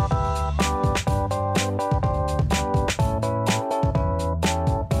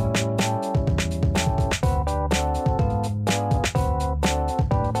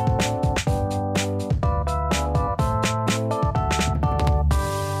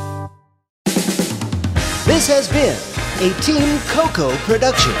 This has been a Team Coco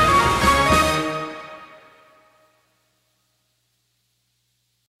production.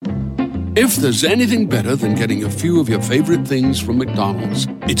 If there's anything better than getting a few of your favorite things from McDonald's,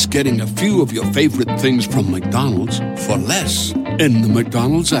 it's getting a few of your favorite things from McDonald's for less. in the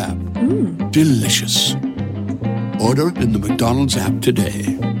McDonald's app. Delicious. Order in the McDonald's app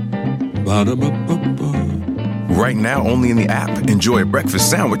today. Ba-da-ba-ba-ba. Right now, only in the app. Enjoy a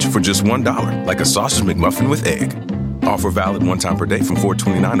breakfast sandwich for just $1, like a sausage McMuffin with egg. Offer valid one time per day from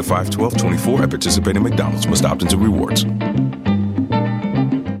 $4.29 to $5.12.24 at participating McDonald's. Must opt into rewards.